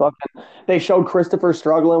mom. Fucking. They showed Christopher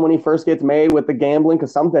struggling when he first gets made with the gambling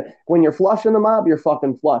because when you're flush in the mob, you're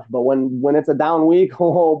fucking flush. But when it's a down week,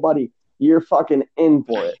 oh buddy, you're fucking in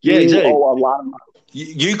for it. Yeah, you owe a lot of money.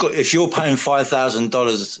 If you're paying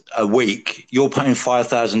 $5,000 a week, you're paying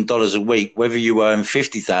 $5,000 a week, whether you earn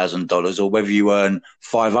 $50,000 or whether you earn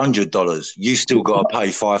 $500, you still got to pay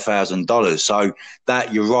 $5,000. So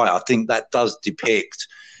that you're right. I think that does depict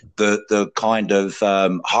the kind of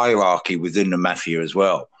hierarchy within the mafia as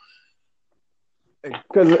well.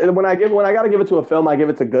 Because when I got to give it to a film, I give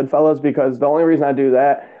it to Goodfellas because the only reason I do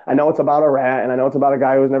that, I know it's about a rat and I know it's about a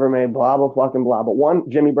guy who's never made blah, blah, fucking blah. But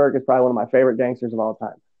 1, Jimmy Burke is probably one of my favorite gangsters of all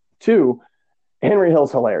time. 2, Henry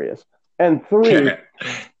Hill's hilarious. And 3,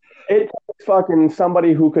 it takes fucking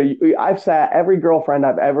somebody who could. I've sat every girlfriend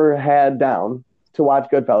I've ever had down to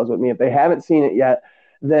watch Goodfellas with me. If they haven't seen it yet,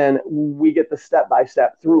 then we get the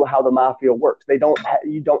step-by-step through how the mafia works.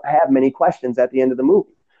 You don't have many questions at the end of the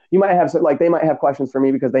movie. You might have they might have questions for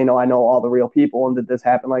me because they know I know all the real people and did this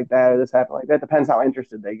happen like that or this happen like that. Depends how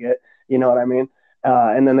interested they get. You know what I mean?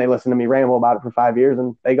 And then they listen to me ramble about it for 5 years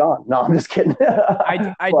and they gone. No, I'm just kidding.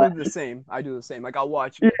 I do the same. Like I'll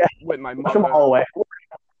watch with my mother. All the way. We're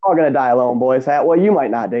all gonna die alone, boys. Well, you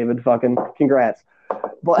might not, David. Fucking congrats.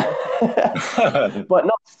 But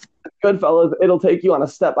no, Goodfellas. It'll take you on a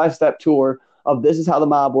step-by-step tour of this is how the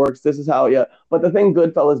mob works. This is how But the thing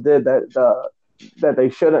Goodfellas did that they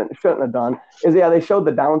shouldn't have done is they showed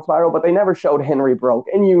the down spiral, but they never showed Henry broke.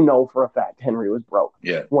 And for a fact Henry was broke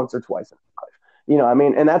once or twice in his life. You know what I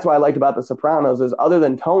mean? And that's what I liked about The Sopranos is other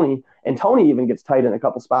than Tony, and Tony even gets tight in a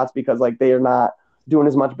couple spots because like they are not doing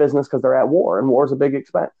as much business because they're at war and war's a big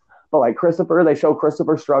expense. But like Christopher, they show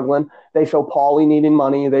Christopher struggling. They show Paulie needing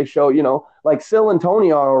money. They show, like Sil and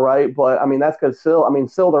Tony are all right. But I mean, that's because Sil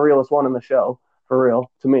the realest one in the show for real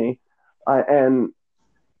to me.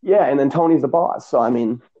 And then Tony's the boss. So, I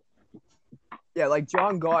mean, Yeah, like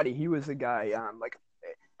John Gotti, he was a guy. Like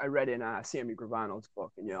I read in Sammy Gravano's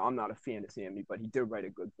book, and I'm not a fan of Sammy, but he did write a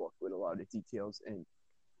good book with a lot of details. And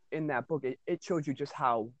in that book, it shows you just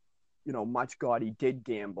how much Gotti did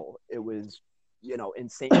gamble. It was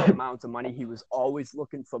insane amounts of money. He was always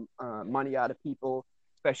looking for money out of people,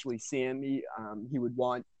 especially Sammy. He would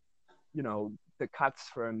want the cuts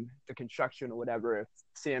from the construction or whatever. If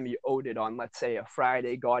Sammy owed it on, let's say, a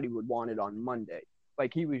Friday, Gotti would want it on Monday.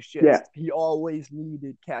 Like he was just, he always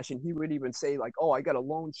needed cash, and he would even say like, "Oh, I got a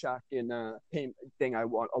loan check in payment thing. I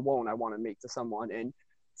want a loan. I want to make to someone." And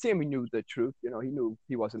Sammy knew the truth. He knew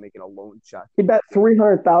he wasn't making a loan check. He bet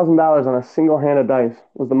 $300,000 on a single hand of dice. It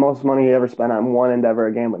was the most money he ever spent on one endeavor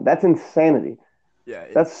of gambling. That's insanity. Yeah,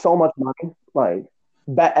 that's so much money. Like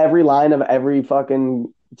bet every line of every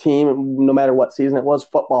fucking team, no matter what season it was: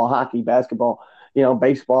 football, hockey, basketball,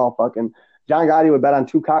 baseball. Fucking John Gotti would bet on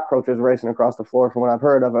 2 cockroaches racing across the floor, from what I've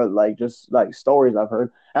heard of it, like just like stories I've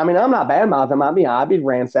heard. I mean, I'm not bad mouthing him. I'd be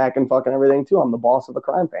ransacking fucking everything too. I'm the boss of the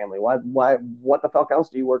crime family. Why? What the fuck else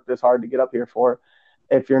do you work this hard to get up here for?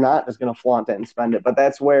 If you're not just going to flaunt it and spend it. But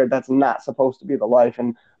that's not supposed to be the life.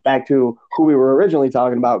 And back to who we were originally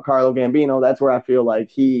talking about, Carlo Gambino, that's where I feel like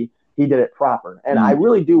he did it proper. And I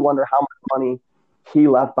really do wonder how much money he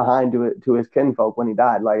left behind to his kinfolk when he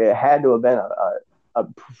died. Like it had to have been a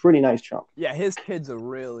pretty nice chunk. Yeah, his kids are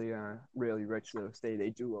really really rich to this day. They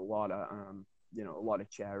do a lot of a lot of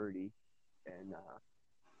charity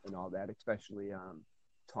and all that, especially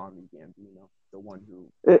Tommy Gambino, the one who.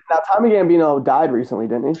 Now Tommy Gambino died recently,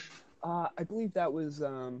 didn't he? I believe that was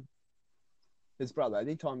his brother. I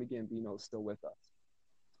think Tommy Gambino is still with us.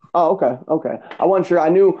 Oh, okay. I wasn't sure. I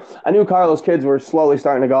knew Carlo's kids were slowly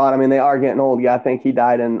starting to go out. I mean, they are getting old. Yeah, I think he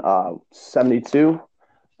died in 72.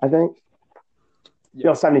 I think.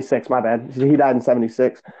 Yeah. 76. My bad. He died in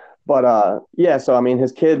 76. But yeah. So I mean,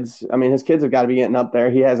 his kids have got to be getting up there.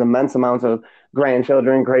 He has immense amounts of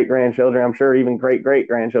grandchildren, great grandchildren. I'm sure even great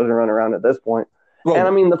grandchildren running around at this point. Rob, and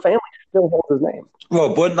I mean, the family still holds his name.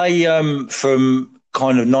 Rob, weren't they from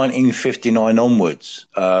kind of 1959 onwards,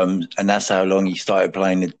 and that's how long he started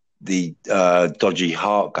playing the dodgy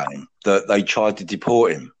heart game, that they tried to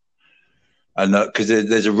deport him? And because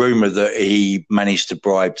there's a rumor that he managed to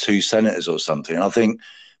bribe 2 senators or something. I think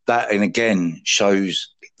that, and again,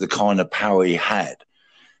 shows the kind of power he had.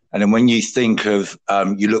 And then when you think of,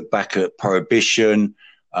 you look back at Prohibition,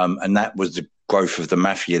 and that was the growth of the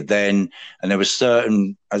mafia then, and there were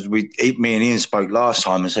certain, as me and Ian spoke last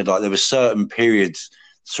time and said, like, there were certain periods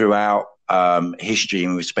throughout history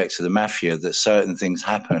in respect to the mafia that certain things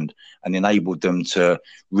happened and enabled them to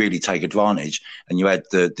really take advantage. And you had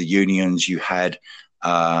the unions, you had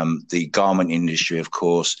the garment industry, of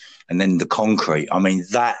course, and then the concrete. I mean,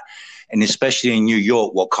 that, and especially in New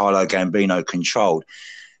York, what Carlo Gambino controlled,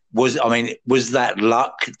 was that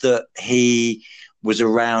luck that he was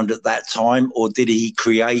around at that time, or did he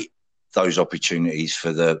create those opportunities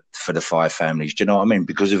for the 5 families? Do you know what I mean?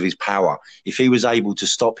 Because of his power. If he was able to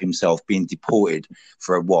stop himself being deported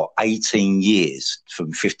for 18 years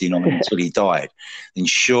from 59 until he died, then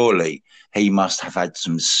surely he must have had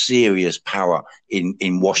some serious power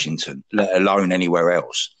in Washington, let alone anywhere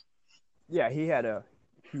else. Yeah, he had a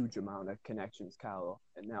huge amount of connections, Carlo,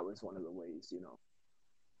 and that was one of the ways,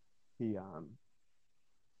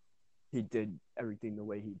 he did everything the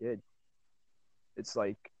way he did. It's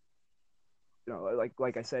like,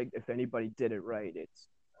 like I said, if anybody did it right,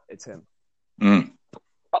 it's him. Mm.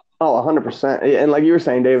 Oh, 100%. And like you were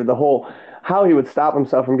saying, David, the whole how he would stop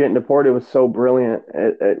himself from getting deported was so brilliant.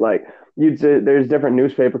 There's different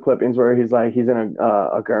newspaper clippings where he's in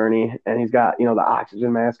a gurney and he's got the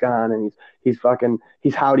oxygen mask on and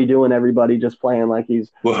he's howdy doing everybody, just playing like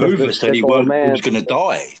he's. Well, Hoover said he was going to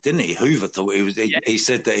die, didn't he? Hoover thought he was. He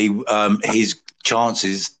said that his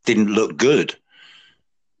chances didn't look good.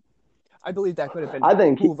 I believe that could have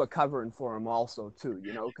been Hoover covering for him also too.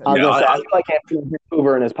 I feel like I have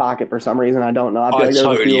Hoover in his pocket for some reason. I don't know. I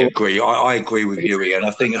totally agree. I agree with you, Ian.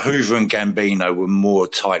 I think Hoover and Gambino were more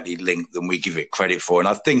tightly linked than we give it credit for, and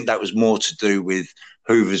I think that was more to do with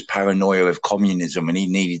Hoover's paranoia of communism, and he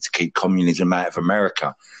needed to keep communism out of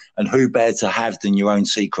America. And who better to have than your own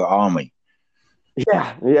secret army?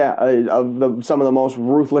 Yeah. Some of the most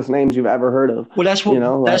ruthless names you've ever heard of. Well, that's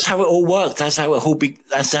what that's how it all worked. That's how it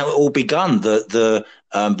all begun. The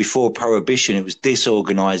before Prohibition, it was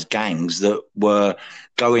disorganized gangs that were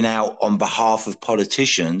going out on behalf of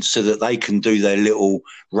politicians so that they can do their little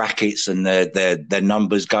rackets and their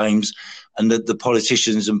numbers games, and that the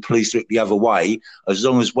politicians and police look the other way. As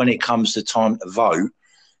long as when it comes to time to vote,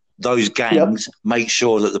 those gangs make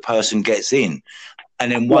sure that the person gets in.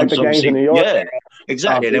 And then once, like the gangs in New York.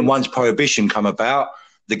 Exactly. And then once Prohibition come about,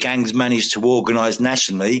 the gangs managed to organise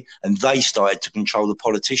nationally, and they started to control the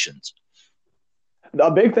politicians. A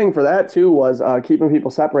big thing for that too was keeping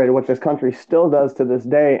people separated, which this country still does to this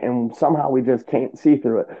day, and somehow we just can't see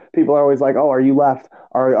through it. People are always like, "Oh, are you left?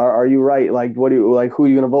 Are you right? Like, what do you like? Who are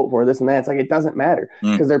you going to vote for? This and that." It's like it doesn't matter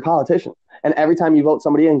because they're politicians, and every time you vote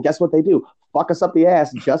somebody in, guess what they do? Fuck us up the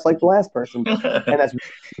ass, just like the last person. And that's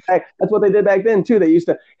what they did back then too. They used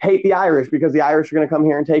to hate the Irish because the Irish are going to come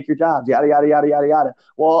here and take your jobs. Yada yada yada yada yada.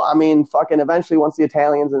 Well, I mean, fucking eventually, once the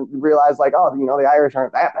Italians realized, like, oh, the Irish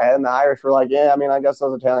aren't that bad, and the Irish were like, yeah, I mean, I guess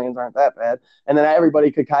those Italians aren't that bad, and then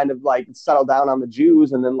everybody could kind of like settle down on the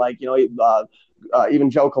Jews, and then like even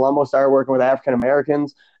Joe Colombo started working with African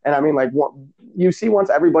Americans, and I mean, like, you see, once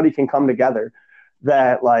everybody can come together,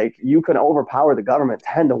 that like you can overpower the government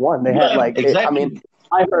 10-1. They had like, exactly.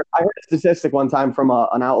 I heard a statistic one time from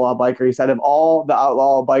an outlaw biker. He said if all the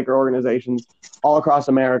outlaw biker organizations all across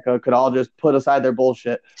America could all just put aside their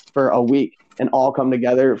bullshit for a week and all come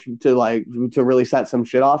together to really set some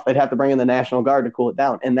shit off, they'd have to bring in the National Guard to cool it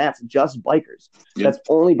down. And that's just bikers. Yep. That's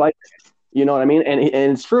only bikers. You know what I mean? And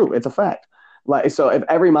it's true. It's a fact. Like, so if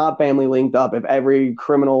every mob family linked up, if every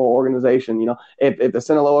criminal organization, if the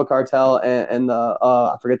Sinaloa cartel and the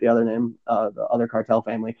I forget the other name, the other cartel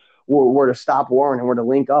family were to stop warring and were to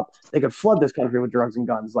link up, they could flood this country with drugs and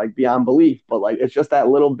guns, like beyond belief. But like, it's just that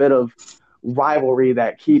little bit of rivalry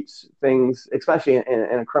that keeps things, especially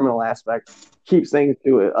in a criminal aspect, keeps things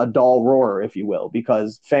to a dull roar, if you will,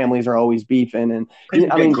 because families are always beefing. And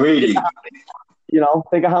I mean, greedy.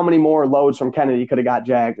 Think of how many more loads from Kennedy could have got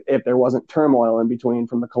jacked if there wasn't turmoil in between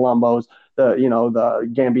from the Colombos, the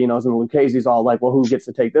Gambinos and the Lucchese's all like, well, who gets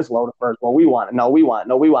to take this load of furs? Well, we want it. No, we want it.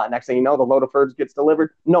 No, we want it. Next thing you know, the load of furs gets delivered.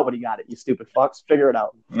 Nobody got it, you stupid fucks. Figure it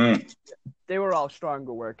out. They were all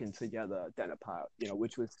stronger working together than apart,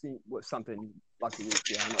 which was something Lucky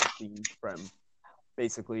Luciano seen from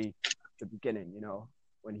basically the beginning,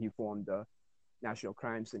 when he formed the National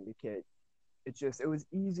Crime Syndicate. It was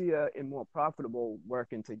easier and more profitable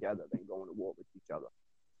working together than going to war with each other.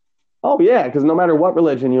 Oh, yeah, because no matter what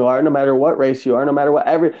religion you are, no matter what race you are, no matter what,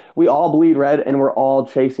 we all bleed red and we're all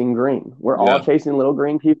chasing green. We're all chasing little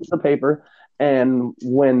green pieces of paper. And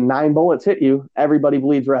when 9 bullets hit you, everybody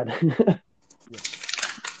bleeds red.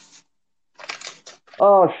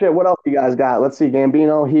 Oh, shit, what else you guys got? Let's see,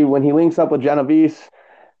 Gambino, when he links up with Genovese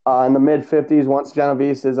in the mid-50s, once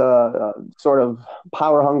Genovese is sort of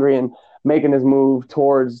power-hungry and making his move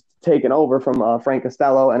towards taking over from Frank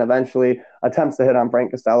Costello, and eventually attempts to hit on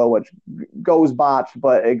Frank Costello, which goes botched,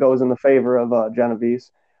 but it goes in the favor of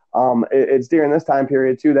Genovese. It's during this time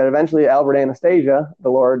period, too, that eventually Albert Anastasia,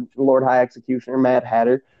 the Lord High Executioner, Mad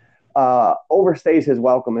Hatter, overstays his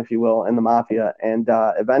welcome, if you will, in the Mafia. And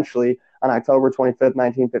eventually, on October 25th,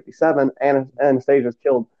 1957, Anastasia is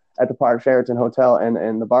killed at the Park Sheraton Hotel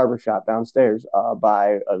and the barbershop downstairs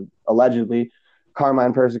by allegedly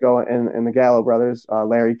Carmine Persico and the Gallo brothers,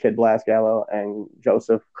 Larry Kid Blast Gallo and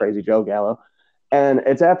Joseph Crazy Joe Gallo. And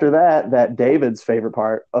it's after that David's favorite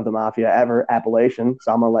part of the Mafia ever, Appellation,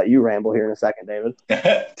 so I'm going to let you ramble here in a second, David,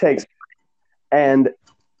 takes. And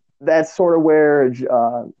that's sort of where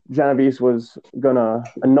Genovese was going to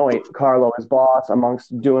anoint Carlo as boss,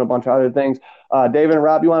 amongst doing a bunch of other things. David and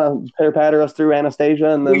Rob, you want to pitter-patter us through Anastasia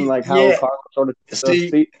and then how Carlo sort of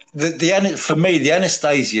for me, the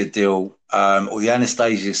Anastasia deal or the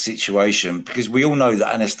Anastasia situation, because we all know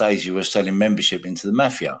that Anastasia was selling membership into the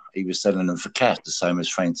Mafia. He was selling them for cash, the same as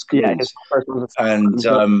Frank Scalise.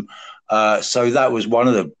 So that was one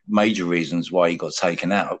of the major reasons why he got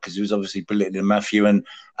taken out, because he was obviously belittling the Mafia. And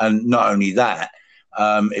not only that,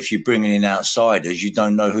 if you're bringing in outsiders, you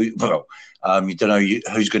don't know you don't know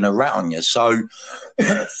who's going to rat on you. So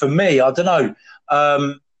for me, I don't know.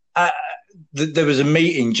 There was a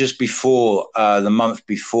meeting just before the month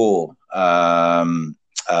before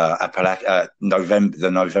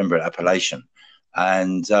November Appellation.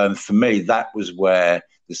 And for me, that was where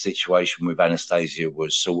the situation with Anastasia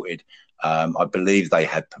was sorted. I believe they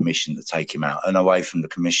had permission to take him out and away from the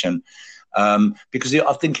commission, because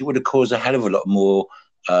I think it would have caused a hell of a lot more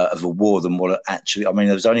of a war than what actually. I mean,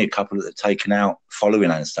 there was only a couple that had taken out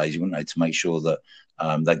following Anastasia, weren't they, to make sure that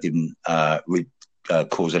they didn't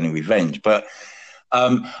cause any revenge. But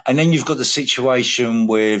and then you've got the situation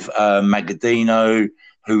with Magaddino,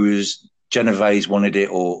 who was Genovese wanted it,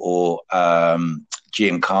 or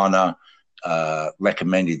Giancana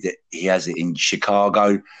recommended that he has it in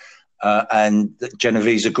Chicago, and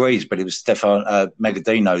Genovese agrees. But it was Stefan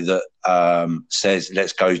Magaddino that says,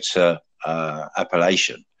 let's go to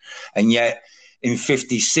Appellation. And yet in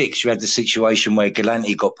 56, you had the situation where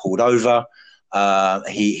Galanti got pulled over.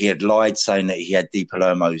 He had lied, saying that he had Di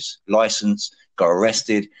Palermo's license, got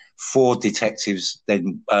arrested. 4 detectives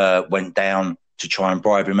then went down to try and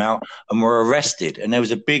bribe him out and were arrested. And there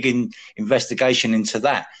was a big investigation into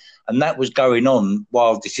that. And that was going on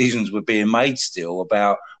while decisions were being made still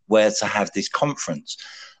about where to have this conference.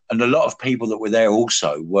 And a lot of people that were there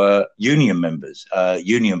also were union members,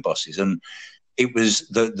 union bosses. And it was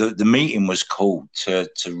the meeting was called to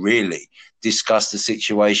really discuss the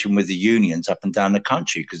situation with the unions up and down the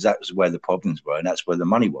country, because that was where the problems were and that's where the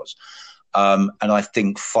money was. And I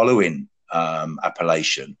think following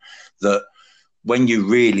Appellation, that when you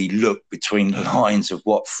really look between the lines of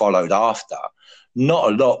what followed after,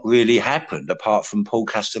 not a lot really happened apart from Paul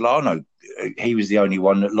Castellano. He was the only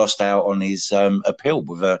one that lost out on his appeal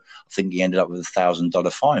with I think he ended up with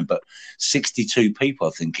 $1,000 fine, but 62 people,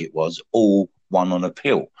 I think it was, all won on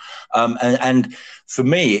appeal. And for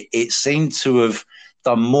me, it seemed to have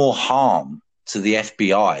done more harm to the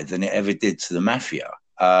FBI than it ever did to the mafia.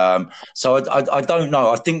 So I don't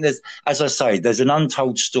know. I think there's, as I say, there's an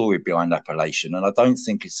untold story behind Appellation, and I don't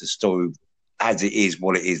think it's a story as it is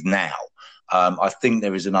what it is now. I think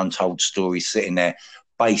there is an untold story sitting there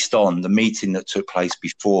based on the meeting that took place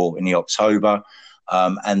before in the October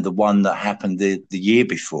and the one that happened the year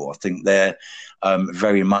before. I think they're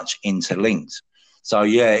very much interlinked. So,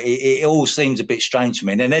 yeah, it all seems a bit strange to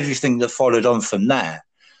me. And then everything that followed on from that,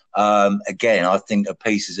 again, I think are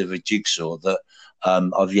pieces of a jigsaw that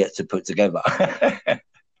I've yet to put together.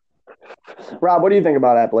 Rob, what do you think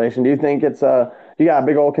about Appellation? Do you think it's you got a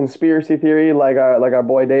big old conspiracy theory like our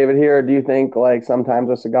boy David here? Or do you think like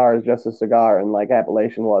sometimes a cigar is just a cigar and like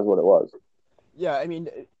Appellation was what it was? Yeah, I mean,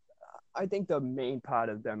 I think the main part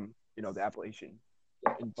of them, the Appellation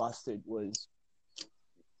getting busted was,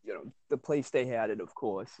 the place they had it, of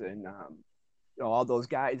course, and all those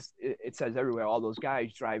guys. It says everywhere, all those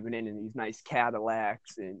guys driving in these nice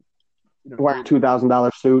Cadillacs and wearing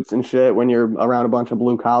 $2,000 suits and shit when you're around a bunch of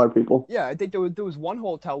blue collar people. Yeah, I think there was one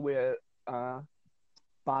hotel where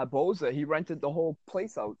Barboza, he rented the whole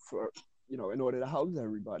place out for in order to house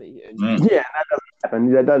everybody. And yeah, that doesn't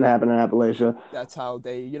happen. That doesn't happen in Appalachia. That's how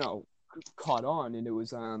they caught on, and it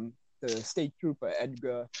was the state trooper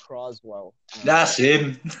Edgar Croswell. That's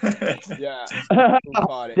him. Yeah. David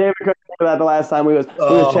couldn't remember that the last time we was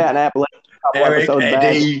chatting Appalachia. Eric,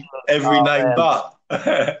 Eddie, every name but.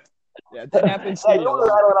 Yeah, that happens to me a lot.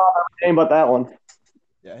 I don't know name but that one.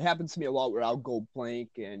 Yeah, it happens to me a lot where I'll go blank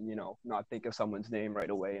and not think of someone's name right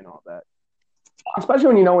away and all that. Especially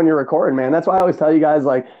when you're recording, man. That's why I always tell you guys,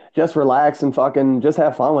 like, just relax and fucking just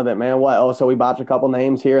have fun with it, man. What? Oh, so we botch a couple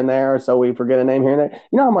names here and there, so we forget a name here and there.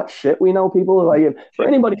 You know how much shit we know, people? Like, for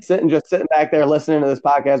anybody sitting back there listening to this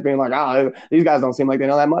podcast being like, oh, these guys don't seem like they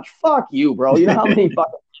know that much. Fuck you, bro. You know how many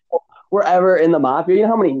fucking people were ever in the mafia? You know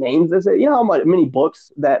how many names this is? You know how many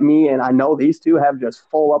books that me and I know these two have just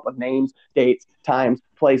full up with names, dates, times,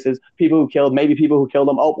 places, people who killed, maybe people who killed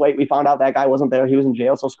him. Oh, wait, we found out that guy wasn't there. He was in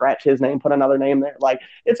jail, so scratch his name, put another name there. Like,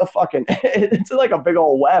 it's like a big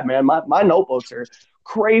old web, man. My notebooks are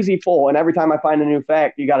crazy full, and every time I find a new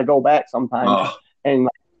fact, you got to go back sometimes and,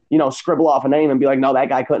 scribble off a name and be like, no, that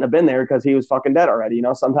guy couldn't have been there because he was fucking dead already.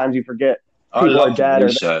 Sometimes you forget people are dead.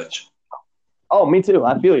 Research. Oh, me too.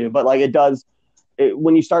 I feel you. But, like, it does –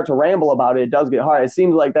 when you start to ramble about it, it does get hard. It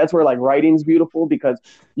seems like that's where, like, writing's beautiful because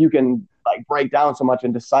you can – like break down so much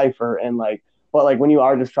and decipher and like, but like when you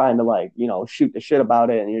are just trying to like, shoot the shit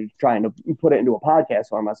about it and you're trying to put it into a podcast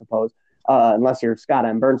form, I suppose, unless you're Scott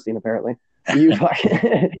M. Bernstein, apparently, you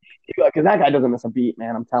fucking, because that guy doesn't miss a beat,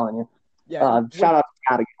 man. I'm telling you. Yeah. Shout out to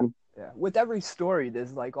Scott again. Yeah. With every story,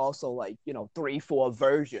 there's like also like, 3-4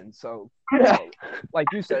 versions. So like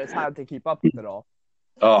you said, it's hard to keep up with it all.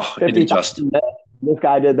 Oh, Justin. This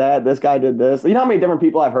guy did that. This guy did this. You know how many different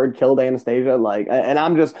people I've heard killed Anastasia? Like, and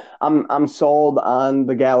I'm sold on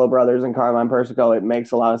the Gallo brothers and Carmine Persico. It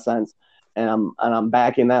makes a lot of sense, and I'm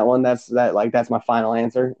backing that one. That's my final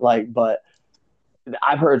answer. Like, but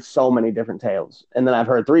I've heard so many different tales, and then I've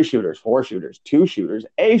heard 3 shooters, 4 shooters, 2 shooters,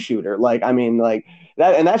 a shooter. Like, I mean, like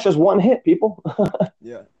that, and that's just one hit, people.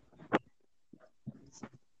 Yeah.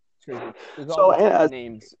 There's all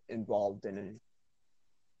names involved in it.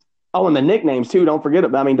 Oh, and the nicknames too. Don't forget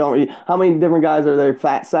about. I mean, how many different guys are there?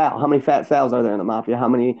 Fat Sal. How many Fat Sals are there in the mafia? How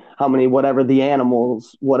many whatever the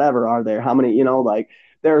animals, whatever are there? How many? Like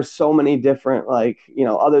there are so many different. Like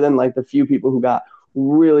other than like the few people who got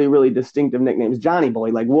really really distinctive nicknames. Johnny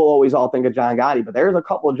Boy. Like we'll always all think of John Gotti, but there's a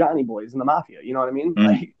couple of Johnny Boys in the mafia. You know what I mean? Mm.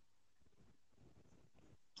 Like,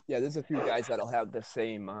 yeah, there's a few guys that'll have the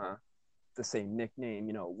same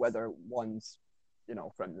nickname. Whether one's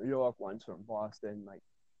from New York, one's from Boston. Like.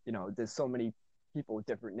 There's so many people with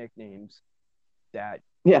different nicknames. that.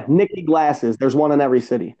 Yeah, Nicky Glasses. There's one in every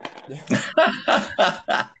city. Swear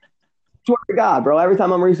to God, bro. Every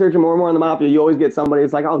time I'm researching more and more on the mafia, you always get somebody.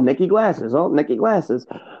 It's like, oh, Nicky Glasses. Oh, Nicky Glasses.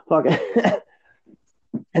 Fucking.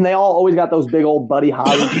 And they all always got those big old Buddy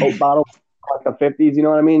Holly Coke bottles, like the 50s. You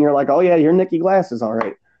know what I mean? You're like, oh yeah, you're Nicky Glasses, all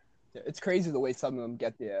right. It's crazy the way some of them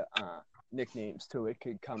get their nicknames too. It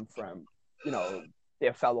could come from,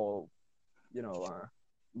 their fellow,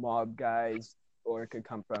 mob guys, or it could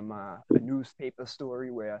come from a newspaper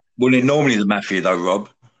story where. Wasn't it normally the mafia though, Rob?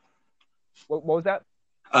 What was that?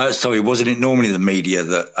 Sorry, wasn't it normally the media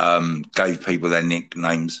that gave people their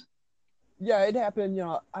nicknames? Yeah, it happened.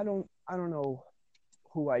 I don't know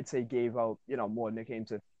who I'd say gave out, more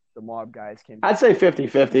nicknames if the mob guys came. I'd say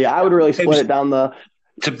 50-50. I would really split it down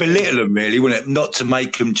to belittle them, really, wouldn't it? Not to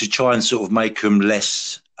make them, to try and sort of make them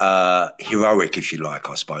less heroic, if you like,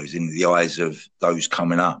 I suppose, in the eyes of those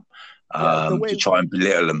coming up, to try and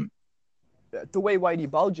belittle them. The way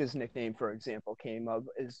Whitey Bulger's nickname, for example, came up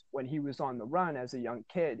is when he was on the run as a young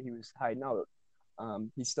kid. He was hiding out.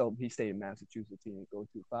 He stayed in Massachusetts. He didn't go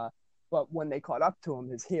too far. But when they caught up to him,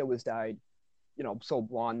 his hair was dyed, so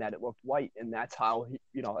blonde that it looked white, and that's how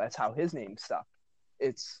that's how his name stuck.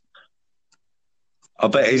 I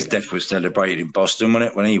bet his death was celebrated in Boston,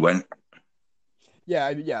 wasn't it, when he went?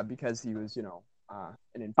 Yeah, because he was, they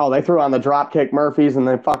threw on the Dropkick Murphys and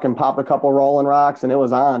they fucking popped a couple Rolling Rocks and it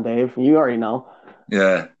was on, Dave. You already know.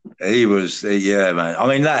 Yeah, he was. Yeah, man. I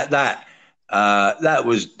mean, that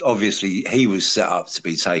was obviously he was set up to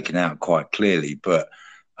be taken out quite clearly, but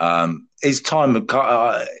his time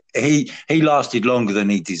he lasted longer than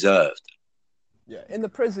he deserved. Yeah, in the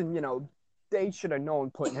prison, they should have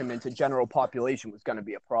known putting him into general population was going to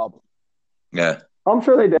be a problem. Yeah. I'm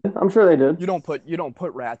sure they did. You don't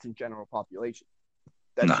put rats in general population.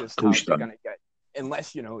 That's just how they're going to get,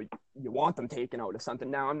 unless, you want them taken out or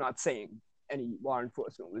something. Now, I'm not saying any law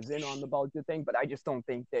enforcement was in on the Bulger thing, but I just don't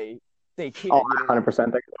think they cared. Oh,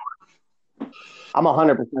 100%. I'm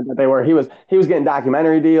 100% that they were. He was getting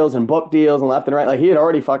documentary deals and book deals and left and right. Like, he had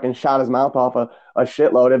already fucking shot his mouth off a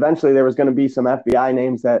shitload. Eventually, there was going to be some FBI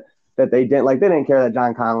names that they didn't like. They didn't care that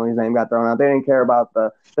John Connolly's name got thrown out. They didn't care about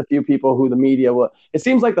the few people who the media would. It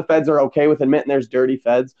seems like the feds are okay with admitting there's dirty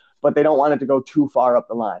feds, but they don't want it to go too far up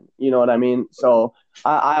the line. You know what I mean? So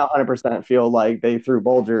I 100% feel like they threw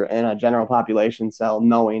Bulger in a general population cell,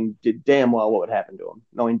 knowing damn well what would happen to him.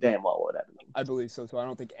 I believe so. So I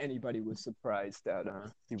don't think anybody was surprised that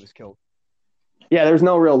he was killed. Yeah, there's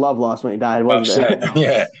no real love lost when he died, was there?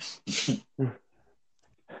 Yeah.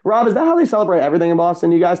 Rob, is that how they celebrate everything in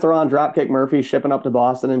Boston? You guys throw on Dropkick Murphy, shipping up to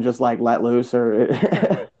Boston, and just like let loose, or?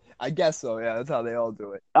 I guess so. Yeah, that's how they all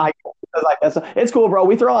do it. It's cool, bro.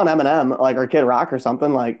 We throw on Eminem, like, or Kid Rock or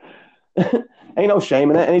something. Like, ain't no shame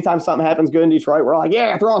in it. Anytime something happens good in Detroit, we're like,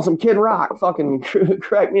 yeah, throw on some Kid Rock. Fucking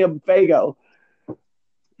crack me up Faygo.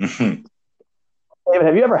 David,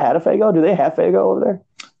 have you ever had a Faygo? Do they have Faygo over there?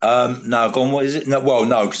 No, go on. What is it? No, well,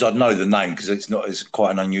 no, because I'd know the name because it's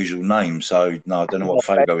quite an unusual name. So no, I don't know what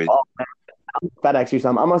Faygo is. FedEx you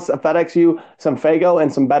some. I'm gonna FedEx you some Faygo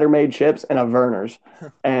and some Better Made chips and a Verner's,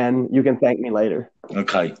 and you can thank me later.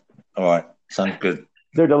 Okay, all right, sounds good.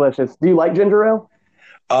 They're delicious. Do you like ginger ale?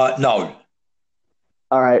 No.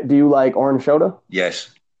 All right. Do you like orange soda? Yes.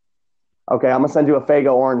 Okay, I'm gonna send you a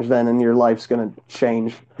Faygo orange then, and your life's gonna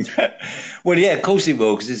change. Well, yeah, of course it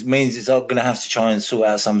will, because it means it's I'm gonna have to try and sort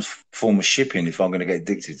out some form of shipping if I'm gonna get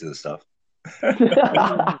addicted to the stuff.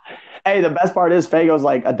 Hey, the best part is Faygo's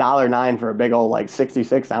like $1.09 for a big old like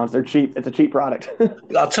 66 ounce. They're cheap. It's a cheap product.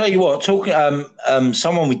 I'll tell you what.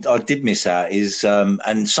 Someone I did miss out is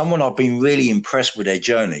and someone I've been really impressed with their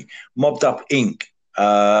journey. Mobbed Up Inc.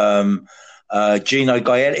 Gino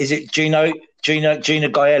Gaello. Is it Gino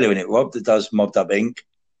Gaello in it, Rob, that does Mobbed Up Inc.?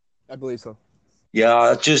 I believe so.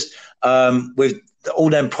 Yeah, just with all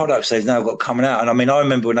them products they've now got coming out. And I mean, I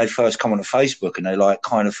remember when they first come onto Facebook and they like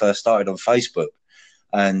kind of first started on Facebook.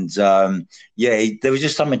 And there was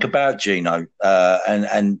just something about Gino,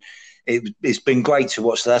 and it's been great to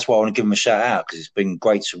watch. So that's why I want to give him a shout out, because it's been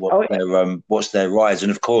great to watch their rise.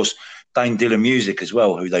 And of course, Dane Dillon Music as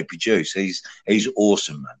well, who they produce. He's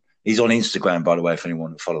awesome, man. He's on Instagram, by the way, if anyone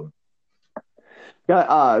wants to follow him.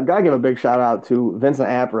 Gotta give a big shout out to Vincent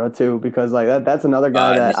Apra too, because like that's another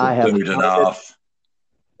guy that I have. Dude and a half.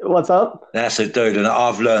 What's up? That's a dude, and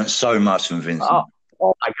I've learned so much from Vincent.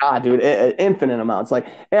 Oh my God, dude! Infinite amounts. Like,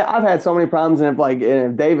 I've had so many problems, and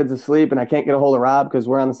if David's asleep and I can't get a hold of Rob because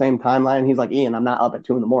we're on the same timeline, he's like, "Ian, I'm not up at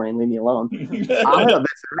 2 a.m. Leave me alone."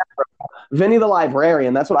 Vinny the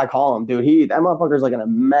librarian. That's what I call him, dude. That motherfucker's like an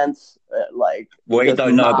immense Well, you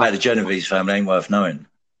don't know about the Genovese family. Ain't worth knowing.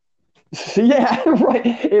 Yeah,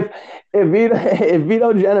 right. If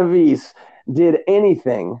Vito Genovese did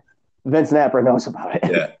anything, Vince Napper knows about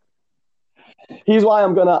it. Yeah. He's why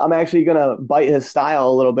I'm actually gonna bite his style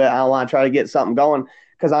a little bit. I want to try to get something going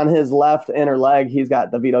because on his left inner leg, he's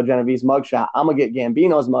got the Vito Genovese mugshot. I'm gonna get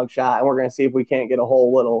Gambino's mugshot, and we're gonna see if we can't get a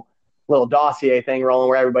whole little dossier thing rolling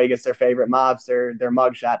where everybody gets their favorite mobster, their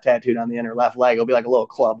mugshot tattooed on the inner left leg. It'll be like a little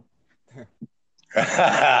club.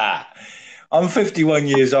 I'm 51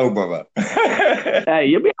 years old, brother. Hey,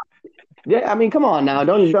 you'll be. Yeah, I mean, come on now.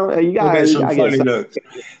 Don't you got we'll some funny looks.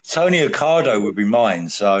 Tony Accardo would be mine,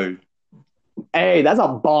 so. Hey, that's a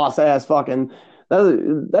boss ass fucking.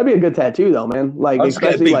 That'd be a good tattoo though, man. Like I'll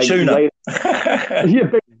especially like tuna.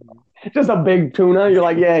 Just a big tuna. You're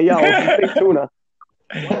like, yeah, yo, big tuna.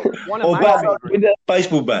 One of my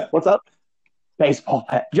baseball bat. What's up? Baseball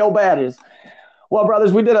bat. Joe Batters. Well,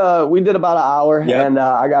 brothers, we did about an hour, and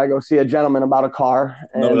I gotta go see a gentleman about a car,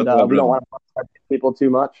 and we don't want to upset people too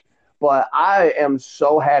much. But I am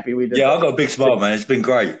so happy we did. Yeah, I've got a big smile, man. It's been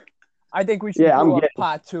great. I think we should do a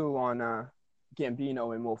part 2 on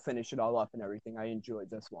Gambino, and we'll finish it all up and everything. I enjoyed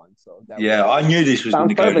this one, so I knew this was going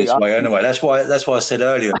to go this way anyway. That's why I said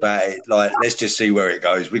earlier about it. Like, let's just see where it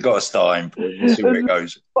goes. We got to start him. We'll see where it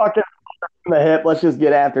goes. Fucking the hip. Let's just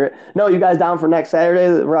get after it. No, you guys down for next Saturday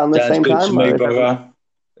around this same time? Sounds good to me, brother.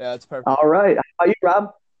 Yeah, it's perfect. All right. How about you,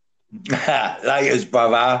 Rob? Laters,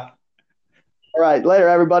 brother. All right, later,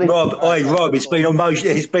 everybody. Rob,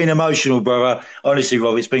 it's been emotional, brother. Honestly,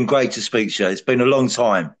 Rob, it's been great to speak to you. It's been a long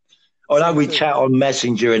time. I know we chat on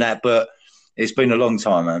Messenger and that, but it's been a long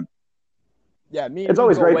time, man. Yeah, it's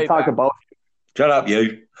always great to talk about. Shut up,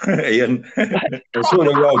 you, Ian. That's sort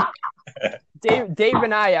of Rob. Dave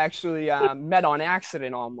and I actually met on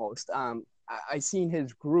accident almost. I seen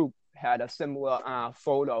his group had a similar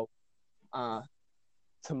photo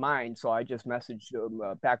to mine, so I just messaged him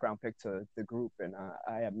a background pic to the group, and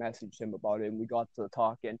I had messaged him about it, and we got to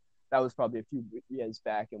talking. That was probably a few years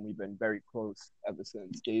back, and we've been very close ever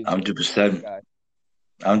since. 100%.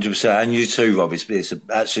 100%. And you too, Rob. It's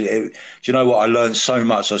actually, do you know what? I learned so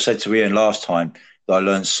much. I said to Ian last time that I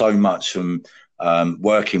learned so much from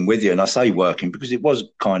working with you. And I say working because it was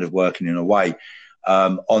kind of working in a way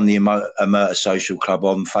on the Omerta Social Club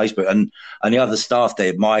on Facebook. And the other staff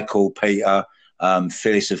there, Michael, Peter,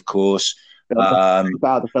 Phyllis, of course.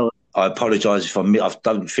 I apologise if I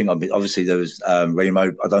don't think I've obviously there was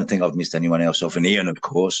Remo. I don't think I've missed anyone else off, and Ian, of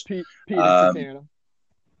course.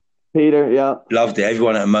 Peter, yeah, loved it.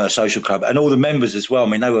 Everyone at Omerta Social Club and all the members as well. I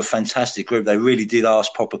mean, they were a fantastic group. They really did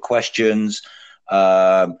ask proper questions,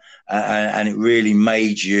 and it really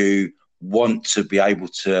made you want to be able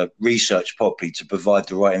to research properly to provide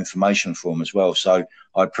the right information for them as well. So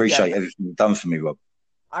I appreciate everything you've done for me, Rob.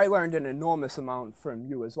 I learned an enormous amount from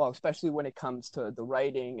you as well, especially when it comes to the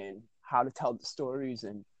writing and how to tell the stories.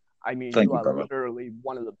 And I mean, you are literally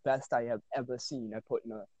one of the best I have ever seen at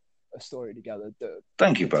putting a story together.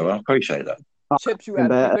 Thank you, brother. I appreciate that. Chips you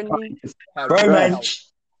have given me. Bromance.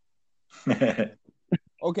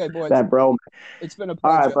 Okay, boys. That bro. It's been a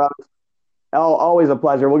pleasure. All right, brother. Always a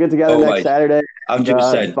pleasure. We'll get together next Saturday.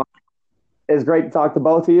 100%. It's great to talk to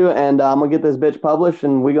both of you, and I'm gonna get this bitch published,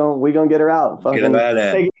 and we gonna get her out. Get her out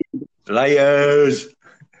there. Layers.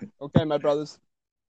 Okay, my brothers.